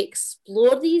good to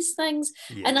explore these things.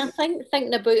 Yes. And I think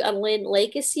thinking about our Lent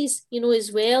legacies,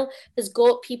 as well, has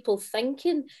got people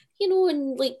thinking,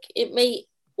 and like it might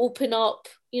open up,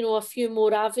 a few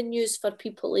more avenues for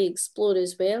people to explore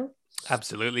as well.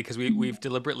 Absolutely, because we've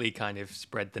deliberately kind of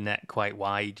spread the net quite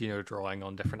wide, drawing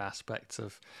on different aspects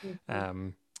of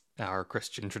our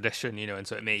Christian tradition, and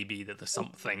so it may be that there's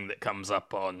something that comes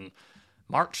up on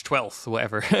March 12th,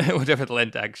 whatever the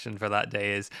Lent action for that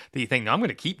day is, that you think, no, I'm going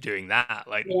to keep doing that.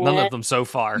 Like none of them so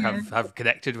far have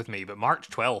connected with me, but March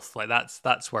 12th, like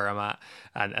that's where I'm at.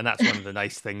 And that's one of the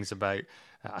nice things about,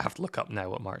 I have to look up now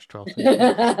what March 12th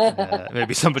is.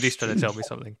 Maybe somebody's trying to tell me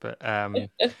something, but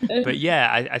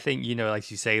yeah, I think,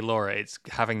 like you say, Laura, it's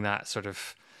having that sort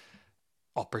of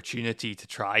opportunity to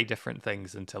try different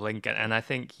things and to link it. And I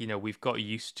think, we've got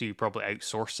used to probably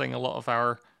outsourcing a lot of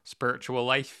our spiritual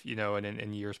life, and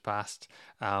in years past,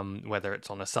 whether it's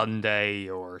on a Sunday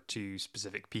or to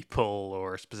specific people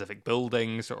or specific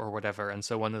buildings or whatever. And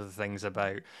so one of the things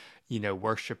about,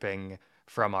 worshipping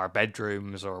from our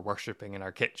bedrooms or worshipping in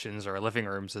our kitchens or our living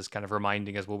rooms is kind of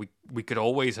reminding us, well, we could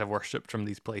always have worshipped from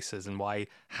these places, and why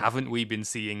haven't we been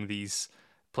seeing these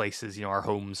places, our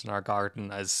homes and our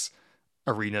garden, as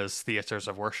arenas, theaters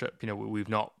of worship? We've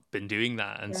not been doing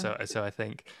that. And so I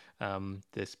think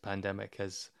this pandemic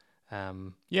has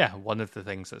one of the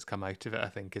things that's come out of it, I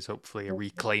think, is hopefully a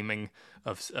reclaiming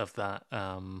of that,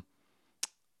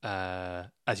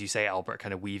 as you say, Albert,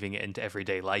 kind of weaving it into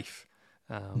everyday life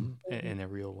in a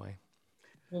real way.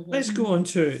 Let's go on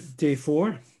to day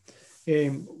 4,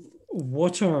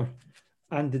 water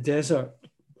and the desert.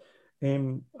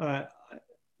 You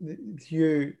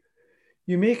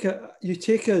make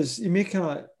us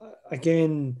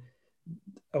again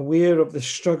aware of the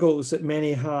struggles that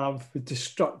many have with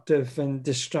destructive and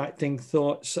distracting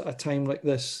thoughts at a time like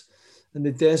this. And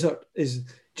the desert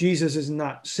Jesus is in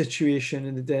that situation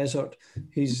in the desert.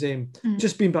 He's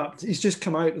just been baptized. He's just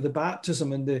come out of the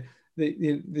baptism and the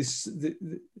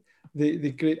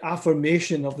great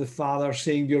affirmation of the Father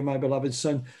saying, "You're my beloved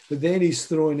Son." But then he's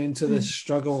thrown into this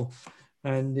struggle.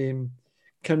 And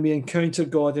can we encounter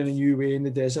God in a new way in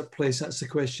the desert place? That's the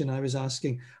question I was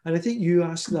asking. And I think you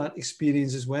asked that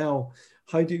experience as well.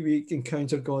 How do we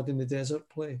encounter God in the desert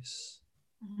place?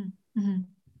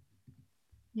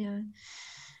 Yeah.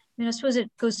 I suppose it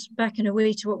goes back in a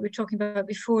way to what we were talking about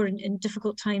before, in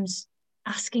difficult times,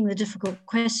 asking the difficult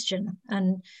question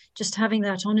and just having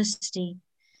that honesty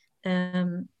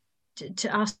to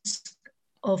ask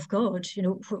of God,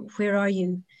 where are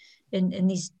you in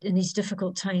these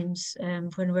difficult times,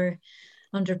 when we're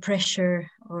under pressure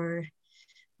or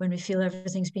when we feel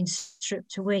everything's been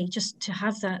stripped away, just to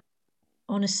have that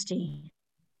honesty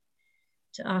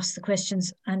to ask the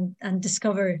questions and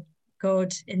discover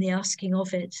God in the asking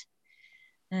of it.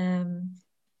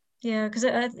 Because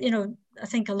I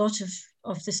think a lot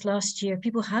of this last year,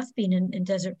 people have been in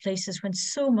desert places when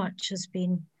so much has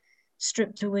been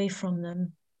stripped away from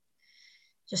them,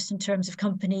 just in terms of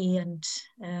company and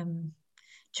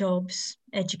jobs,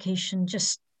 education,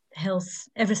 just health,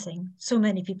 everything. So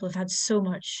many people have had so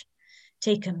much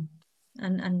taken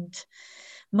and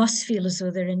must feel as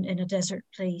though they're in a desert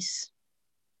place.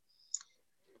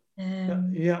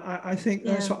 I think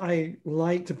that's what I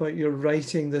liked about your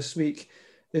writing this week,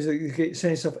 is a great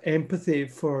sense of empathy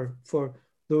for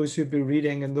those who've been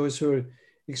reading and those who are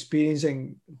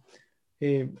experiencing.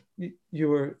 You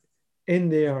were in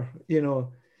there,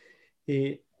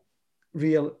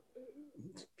 real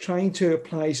trying to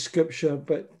apply scripture,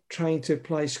 but trying to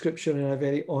apply scripture in a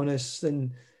very honest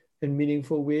and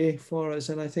meaningful way for us.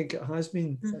 And I think it has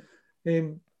been.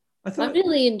 I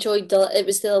really enjoyed it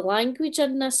was the language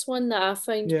in this one that I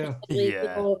found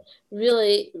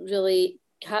really, really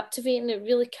captivating. It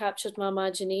really captured my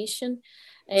imagination.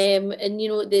 And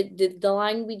the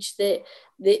language that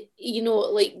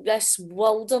like this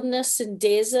wilderness and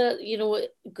desert,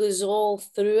 it goes all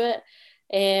through it.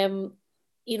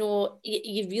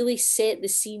 You really set the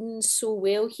scene so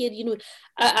well here.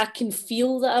 I can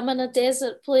feel that I'm in a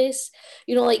desert place.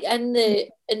 Like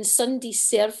in Sunday's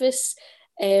service,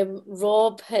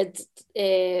 Rob had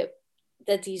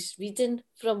did his reading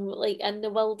from like in the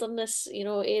wilderness,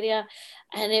 area,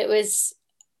 and it was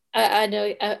I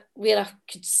know where I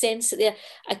could sense it there.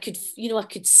 I could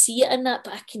see it in that,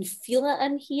 but I can feel it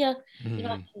in here.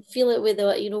 I can feel it with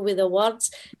the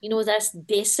words. This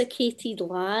desiccated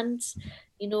land.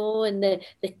 And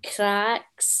the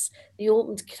cracks, the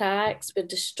opened cracks where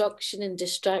destruction and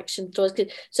distraction throws.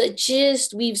 So it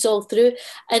just weaves all through.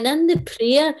 And in the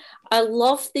prayer, I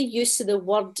love the use of the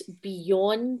word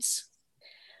beyond,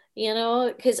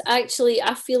 because actually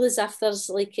I feel as if there's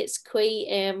like, it's quite,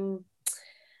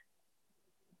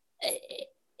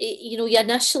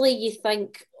 initially you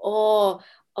think,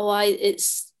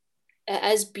 it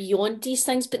is beyond these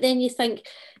things, but then you think,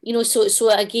 so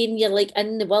again, you're like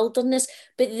in the wilderness,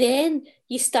 but then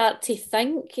you start to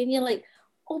think and you're like,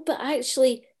 oh, but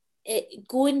actually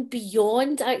going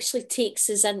beyond actually takes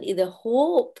us into the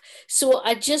hope. So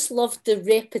I just loved the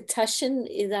repetition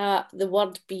of that, the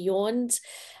word beyond,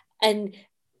 and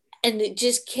it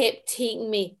just kept taking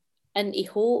me into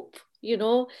hope,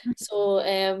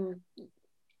 so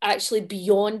actually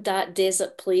beyond that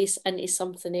desert place into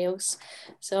something else.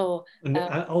 So And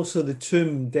also the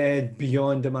tomb dead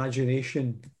beyond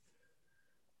imagination,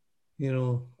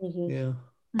 mm-hmm. Yeah.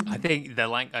 I think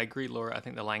I agree, Laura. I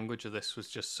think the language of this was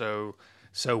just so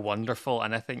wonderful,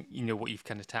 and I think what you've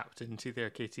kind of tapped into there,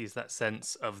 Katie, is that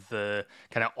sense of the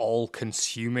kind of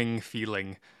all-consuming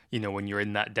feeling. When you're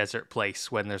in that desert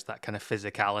place, when there's that kind of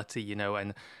physicality,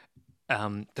 and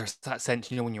there's that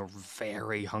sense, when you're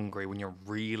very hungry, when you're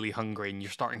really hungry, and you're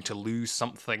starting to lose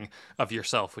something of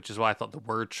yourself, which is why I thought the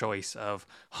word choice of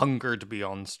hungered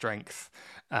beyond strength,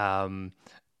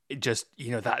 it just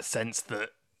that sense that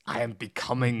I am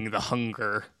becoming the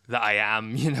hunger that I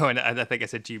am, and I think I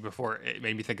said to you before, it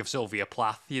made me think of Sylvia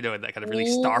Plath, and that kind of really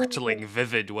startling,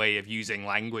 vivid way of using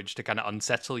language to kind of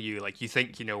unsettle you. Like you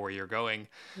think you know where you're going,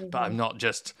 but I'm not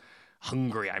just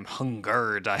hungry, I'm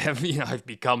hungered. I have, I've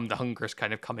become, the hunger's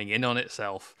kind of coming in on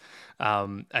itself.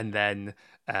 And then,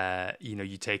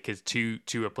 you take us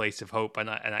to a place of hope.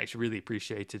 And I actually really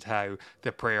appreciated how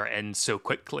the prayer ends so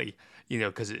quickly,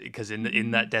 because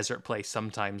in that desert place,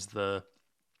 sometimes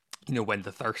when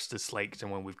the thirst is slaked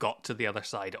and when we've got to the other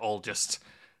side, all just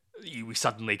we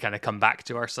suddenly kind of come back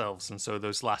to ourselves. And so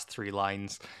those last three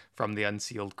lines from the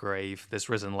unsealed grave, this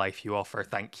risen life you offer,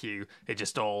 thank you, it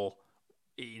just all,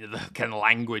 the kind of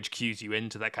language cues you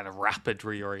into that kind of rapid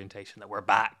reorientation that we're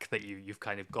back, that you've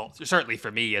kind of got. Certainly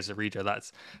for me as a reader,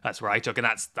 that's where I took, and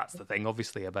that's the thing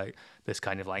obviously about this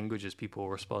kind of language, is people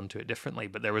respond to it differently,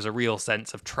 but there was a real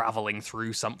sense of traveling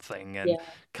through something and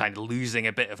kind of losing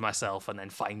a bit of myself and then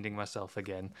finding myself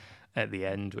again at the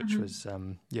end, which was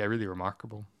really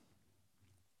remarkable.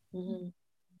 Mm-hmm.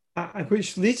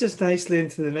 Which leads us nicely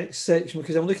into the next section,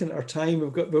 because I'm looking at our time. We're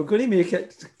going to make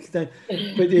it down,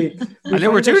 but I know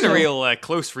we're doing a real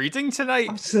close reading tonight.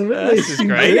 Absolutely, this is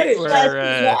great.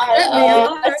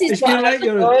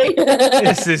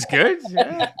 This is good.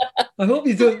 Yeah. I hope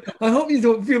you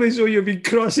don't feel as though you're being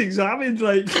cross-examined,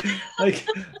 like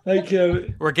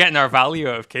we're getting our value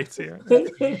out of Katie. No,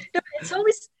 it's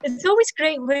always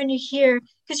great when you hear,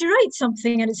 because you write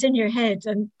something and it's in your head,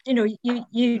 and you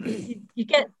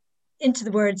get into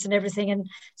the words and everything, and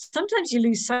sometimes you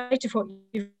lose sight of what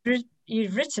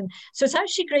you've written. So it's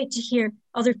actually great to hear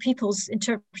other people's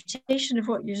interpretation of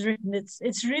what you've written.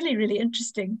 It's really, really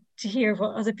interesting to hear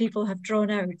what other people have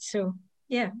drawn out. So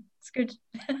yeah, it's good.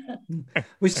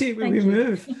 We see we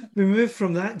move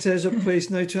from that desert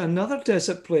place now to another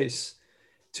desert place,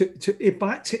 to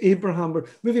back to Abraham. We're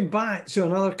moving back to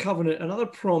another covenant, another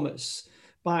promise,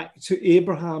 back to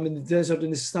Abraham in the desert in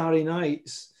the starry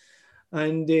nights.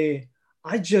 And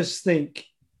I just think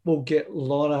we'll get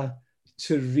Laura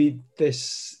to read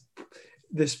this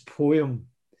poem,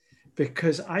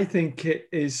 because I think it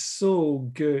is so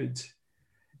good.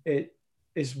 It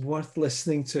is worth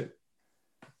listening to.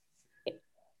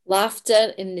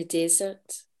 Laughter in the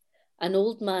desert, an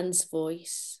old man's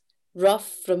voice, rough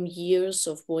from years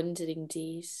of wandering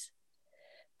days.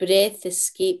 Breath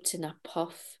escaped in a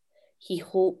puff, he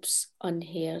hopes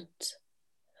unheard.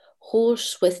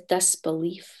 Hoarse with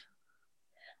disbelief,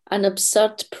 an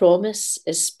absurd promise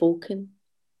is spoken.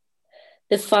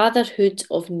 The fatherhood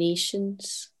of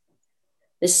nations,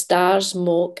 the stars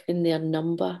mock in their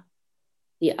number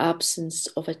the absence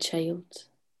of a child.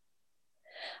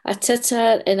 A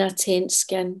titter in a tent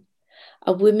skin,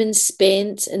 a woman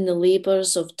spent in the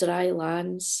labours of dry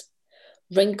lands,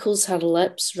 wrinkles her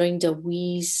lips round a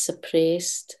wheeze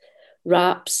suppressed,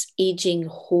 wraps aging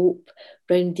hope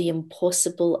round the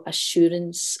impossible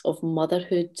assurance of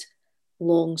motherhood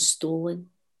long stolen.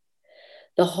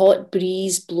 The hot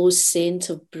breeze blows scent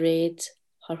of bread,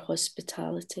 her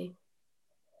hospitality.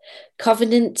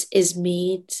 Covenant is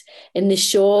made in the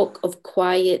shock of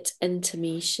quiet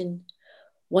intimation.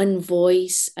 One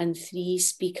voice and three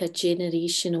speak a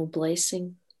generational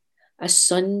blessing, a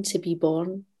son to be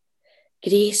born,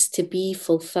 grace to be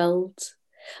fulfilled,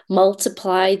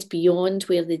 multiplied beyond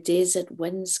where the desert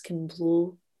winds can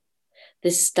blow. The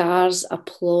stars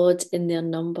applaud in their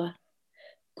number.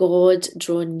 God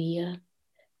draw near,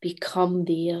 become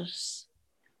theirs,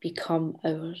 become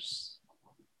ours.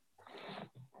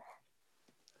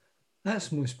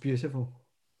 That's most beautiful.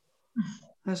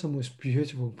 That's a most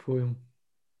beautiful poem.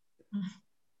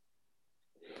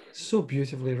 So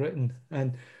beautifully written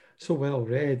and so well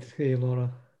read, hey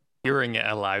Laura. Hearing it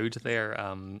aloud there,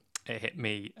 it hit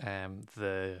me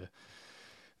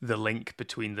the link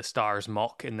between the stars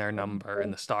mock in their number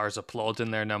and the stars applaud in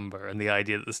their number, and the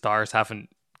idea that the stars haven't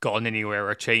gone anywhere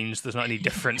or changed. There's not any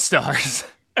different stars.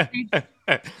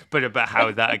 But about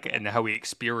how that and how we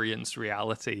experience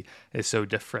reality is so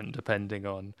different depending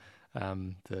on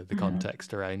the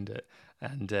context around it.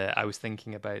 And I was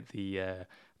thinking about the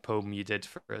poem you did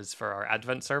for us for our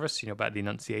Advent service, about the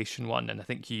Annunciation one, and I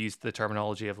think you used the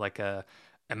terminology of like a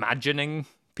imagining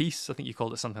piece. I think you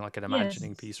called it something like an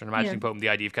imagining piece or an imagining poem, the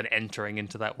idea of kind of entering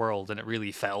into that world. And it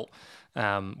really felt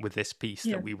with this piece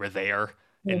that we were there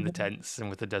in the tents and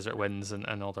with the desert winds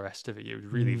and all the rest of it. It was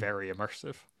really very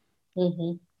immersive.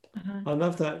 I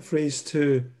love that phrase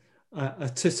too, a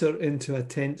titter into a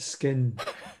tent skin.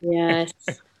 Yes.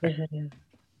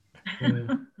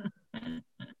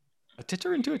 A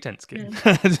titter into a tent skin.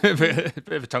 a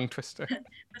bit of a tongue twister.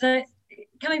 But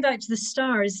coming back to the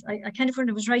stars, I kind of, when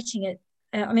I was writing it,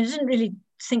 I didn't really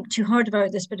think too hard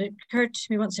about this, but it occurred to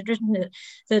me once I'd written it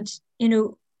that,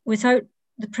 without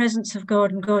the presence of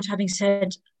God and God having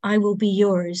said, I will be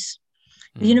yours,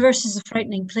 the universe is a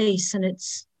frightening place, and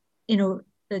it's,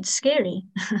 it's scary.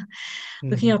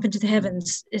 Looking up into the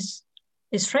heavens is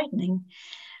frightening.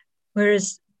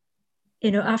 Whereas,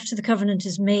 after the covenant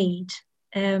is made,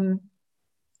 the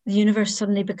universe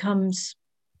suddenly becomes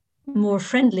more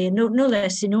friendly and no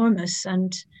less enormous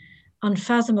and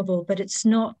unfathomable, but it's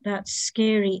not that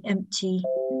scary, empty,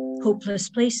 hopeless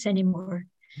place anymore.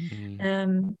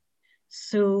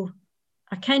 So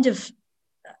I kind of,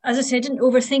 as I said, I didn't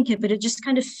overthink it, but it just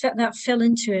kind of fell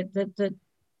into it that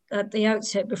at the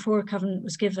outset, before covenant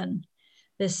was given,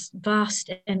 this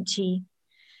vast, empty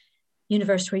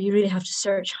universe where you really have to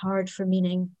search hard for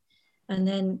meaning. And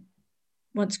then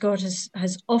once God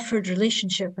has offered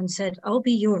relationship and said, I'll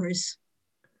be yours,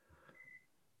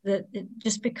 that it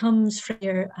just becomes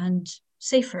freer and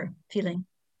safer feeling.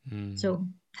 So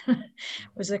it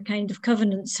was a kind of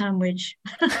covenant sandwich.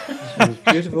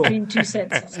 Beautiful. Between two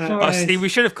sets of stars. Steve, we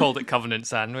should have called it covenant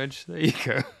sandwich. There you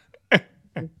go.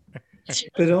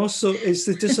 But also it's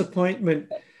the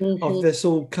disappointment of this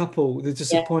old couple. The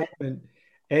disappointment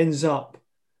ends up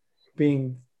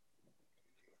being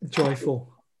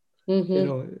joyful.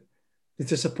 The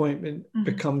disappointment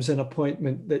becomes an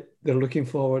appointment that they're looking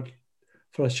forward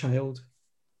for a child.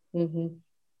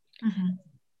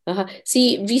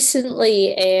 See,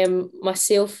 recently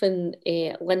myself and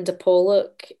Linda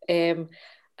Pollock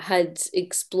had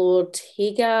explored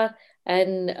Hagar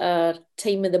in our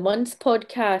Time of the Month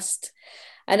podcast,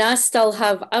 and I've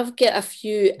got a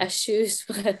few issues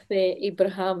with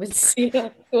Abraham and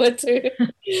Sarah,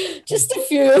 just a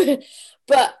few,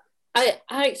 but I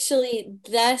actually,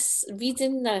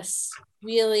 reading this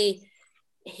really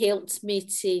helped me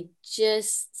to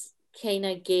just kind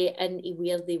of get into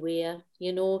where they were,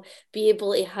 be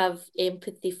able to have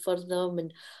empathy for them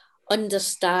and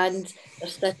understand their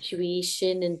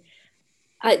situation and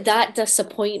that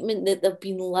disappointment that they've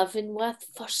been living with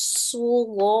for so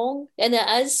long, and it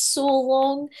is so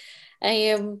long,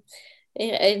 and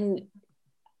it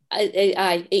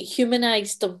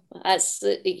humanised them.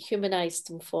 It humanised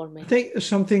them for me. I think there's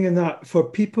something in that for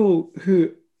people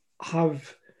who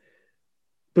have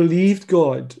believed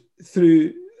God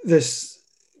through this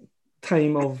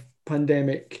time of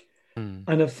pandemic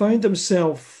and have found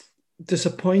themselves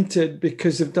disappointed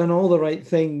because they've done all the right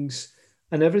things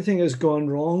and everything has gone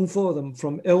wrong for them,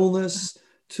 from illness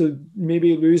to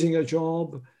maybe losing a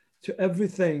job to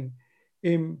everything.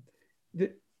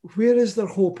 Where is their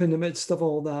hope in the midst of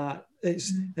all that?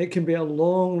 It can be a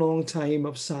long, long time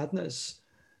of sadness,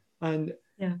 and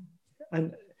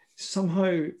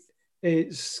somehow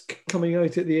it's coming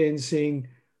out at the end saying,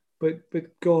 "But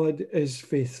God is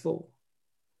faithful,"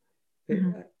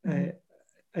 and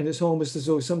it's almost as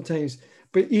though sometimes.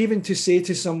 But even to say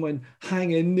to someone,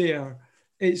 "Hang in there,"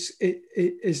 it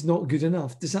is not good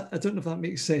enough. I don't know if that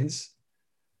makes sense,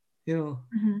 and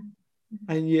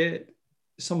yet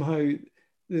somehow.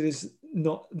 There's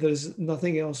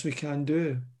nothing else we can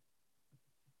do,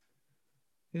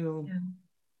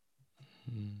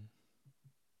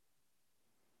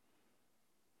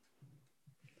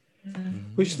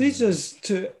 Which leads us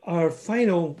to our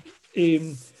final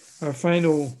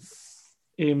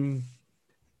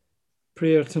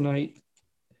prayer tonight,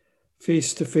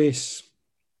 face to face,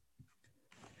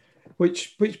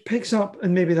 which picks up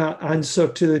and maybe that answer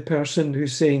to the person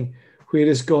who's saying, "Where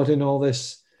is God in all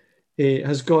this?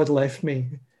 Has God left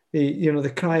me?"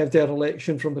 The cry of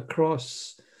dereliction from the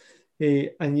cross.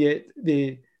 and yet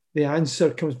the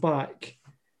answer comes back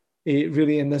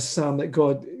really in this psalm that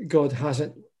God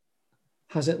hasn't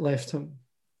left him.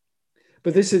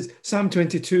 But this is Psalm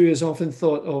 22 is often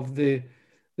thought of the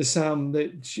psalm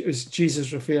that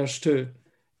Jesus refers to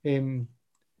in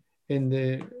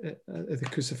the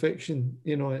crucifixion,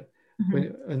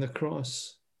 when on the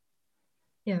cross.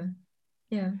 Yeah.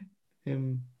 I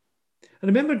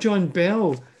remember John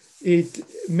Bell,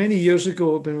 many years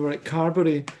ago when we were at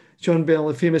Carberry, John Bell,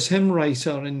 a famous hymn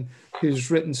writer and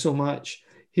who's written so much,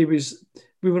 we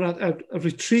were at a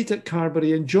retreat at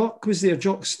Carberry and Jock was there,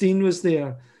 Jock Steen was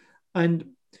there. And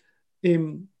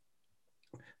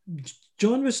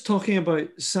John was talking about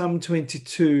Psalm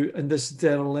 22 and this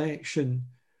dereliction,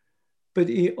 but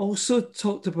he also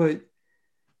talked about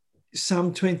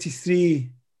Psalm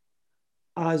 23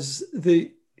 as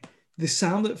the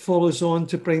psalm that follows on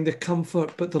to bring the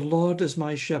comfort. But the Lord is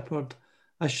my shepherd,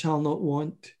 I shall not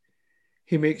want.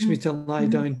 He makes me to lie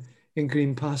down in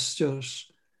green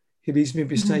pastures. He leads me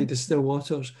beside the still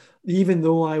waters. Even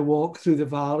though I walk through the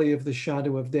valley of the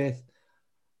shadow of death,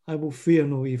 I will fear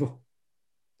no evil,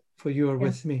 for you are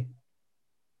with me.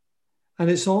 And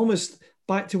it's almost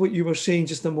back to what you were saying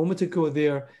just a moment ago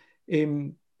there,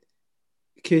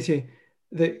 Katie,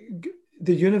 that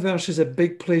the universe is a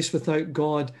big place without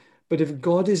God, but if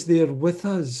God is there with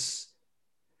us,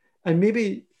 and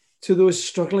maybe to those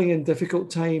struggling in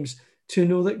difficult times, to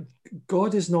know that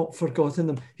God has not forgotten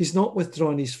them. He's not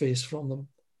withdrawn his face from them.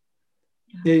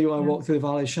 There you are, walk through the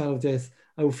valley of the shadow of death.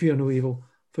 I will fear no evil,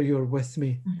 for you are with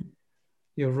me.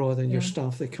 Your rod and your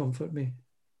staff, they comfort me.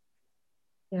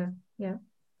 Yeah.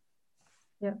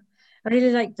 I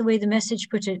really like the way the message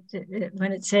put it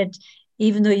when it said,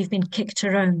 even though you've been kicked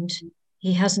around,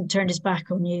 he hasn't turned his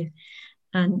back on you.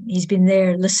 And he's been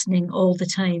there listening all the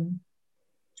time.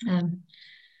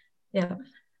 Yeah.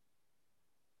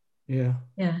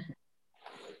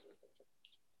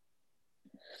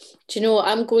 Do you know,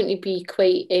 I'm going to be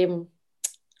quite,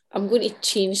 I'm going to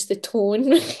change the tone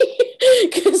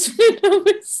because when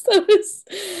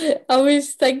I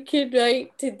was thinking, right,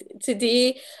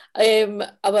 today I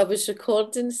was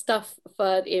recording stuff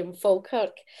for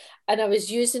Falkirk and I was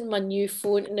using my new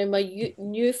phone. Now my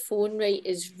new phone, right,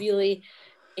 is really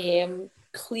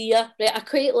clear, right? I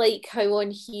quite like how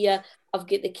on here I've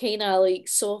got the kind of like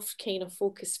soft kind of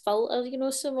focus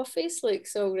filter, so my face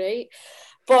looks all right.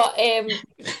 But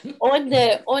on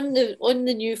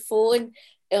the new phone,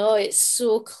 oh, it's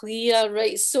so clear,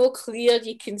 right? So clear,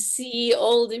 you can see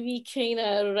all the wee kind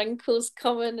of wrinkles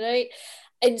coming, right?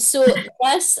 And so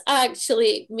this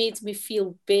actually made me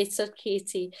feel better,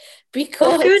 Katie,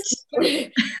 because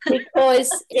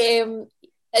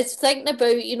it's thinking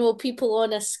about, people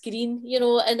on a screen,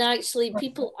 and actually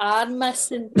people are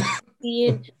missing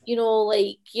seeing,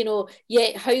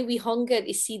 yet how we hunger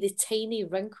to see the tiny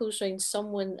wrinkles around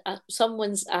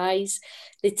someone's eyes,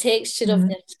 the texture of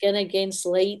their skin against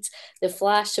light, the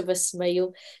flash of a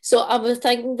smile. So I'm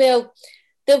thinking, well,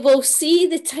 they will see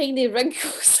the tiny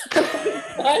wrinkles.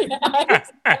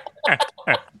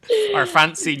 Our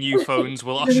fancy new phones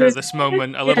will usher this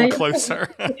moment a little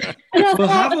closer. We'll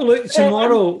have a look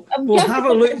tomorrow.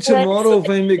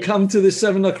 When we come to the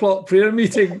 7:00 prayer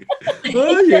meeting.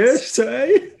 Oh, yes,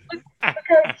 I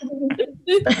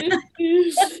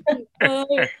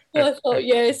thought,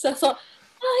 yes. I thought,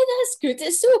 that's good.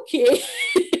 It's okay.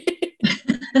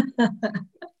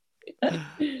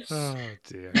 Oh,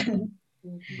 dear.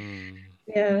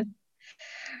 Yeah.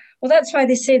 Well, that's why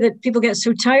they say that people get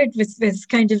so tired with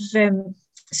kind of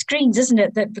screens, isn't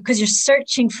it? That because you're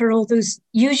searching for all those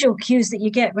usual cues that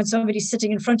you get when somebody's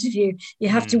sitting in front of you, you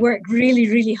have to work really,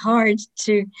 really hard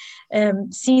to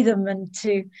see them and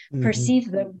to perceive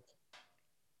them.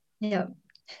 Yeah.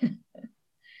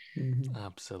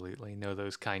 Absolutely. No,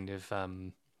 those kind of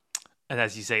and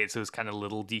as you say, it's those kind of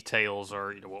little details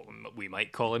or, what we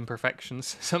might call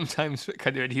imperfections sometimes,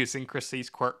 kind of idiosyncrasies,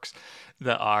 quirks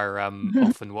that are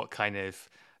often what kind of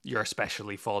you're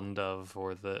especially fond of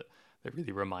or that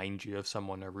really remind you of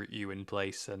someone or root you in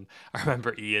place. And I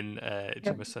remember Ian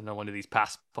Jimison on one of these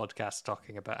past podcasts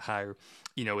talking about how,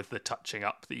 with the touching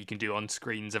up that you can do on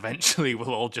screens, eventually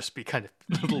we'll all just be kind of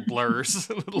little blurs,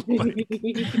 little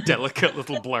delicate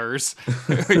little blurs,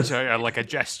 which are like a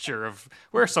gesture of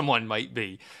where someone might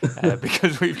be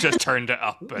because we've just turned it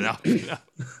up and up.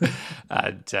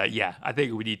 And I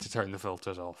think we need to turn the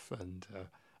filters off and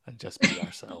just be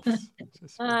ourselves.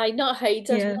 Not hide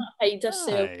ourselves.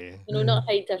 Not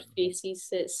hide our faces.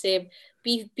 It's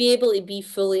be able to be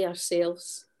fully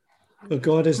ourselves. Well,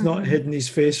 God has not hidden his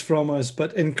face from us,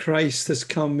 but in Christ has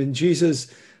come, and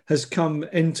Jesus has come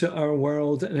into our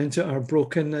world and into our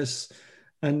brokenness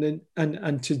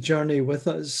and to journey with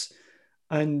us.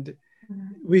 And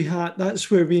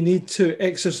that's where we need to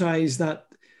exercise that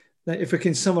if we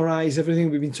can summarize everything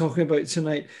we've been talking about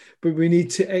tonight, but we need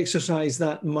to exercise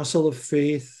that muscle of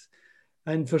faith.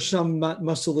 And for some, that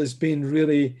muscle has been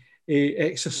really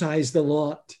exercised a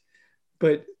lot,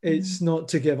 but it's not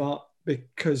to give up,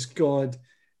 because God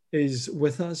is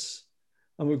with us,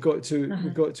 and we've got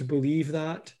to believe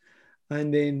that.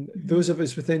 And then those of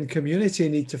us within community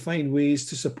need to find ways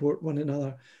to support one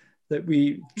another, that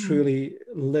we truly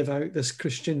live out this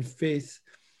Christian faith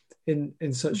in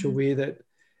such a way that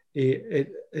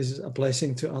it is a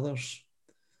blessing to others,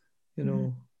 you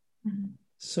know.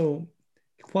 So,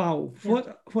 wow,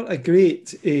 what a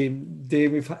great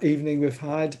evening we've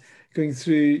had going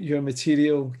through your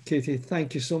material, Katie.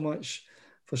 Thank you so much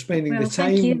for spending the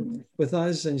time with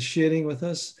us and sharing with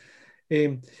us.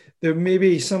 There may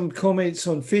be some comments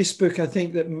on Facebook. I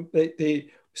think that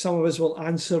some of us will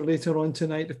answer later on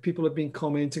tonight. If people have been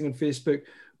commenting on Facebook,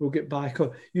 we'll get back.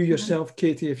 Or you yourself,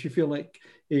 Katie, if you feel like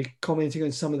commenting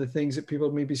on some of the things that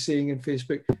people may be saying on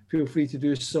Facebook, feel free to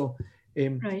do so.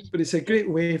 But it's a great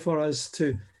way for us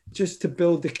to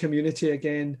build the community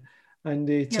again. And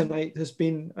tonight has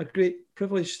been a great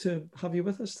privilege to have you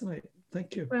with us tonight.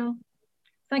 Thank you. Well,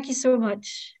 thank you so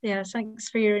much. Yeah, thanks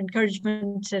for your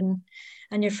encouragement and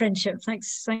your friendship.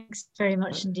 Thanks very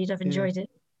much indeed. I've enjoyed it.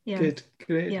 Yeah. Good,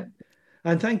 great. Yeah.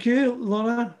 And thank you,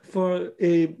 Laura, for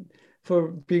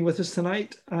being with us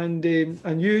tonight, and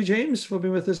you, James, for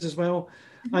being with us as well.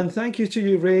 And thank you to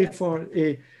you, Ray, for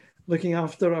looking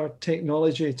after our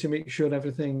technology to make sure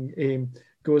everything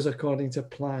goes according to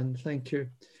plan. Thank you.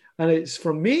 And it's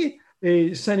from me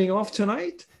signing off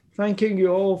tonight, thanking you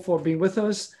all for being with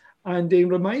us, and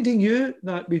reminding you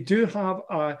that we do have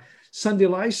a Sunday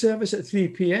live service at 3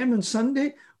 p.m. on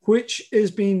Sunday, which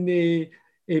is being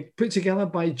put together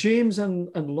by James and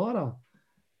Laura.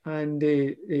 And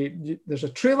there's a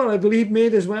trailer, I believe,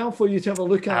 made as well for you to have a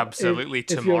look at. Absolutely,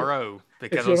 tomorrow.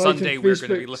 Because on Sunday, we're going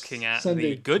to be looking at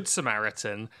the Good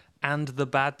Samaritan and the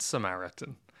Bad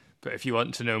Samaritan. But if you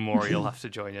want to know more, you'll have to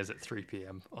join us at 3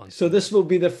 p.m. on Sunday. So this will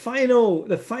be the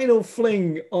final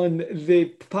fling on the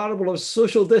parable of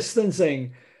social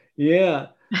distancing. Yeah,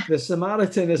 the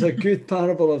Samaritan is a good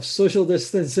parable of social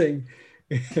distancing.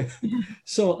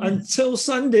 So until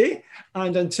Sunday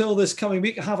and until this coming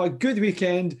week, have a good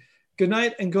weekend. Good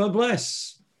night and God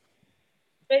bless.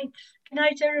 Great. Good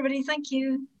night, everybody. Thank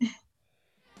you.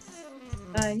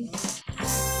 Bye.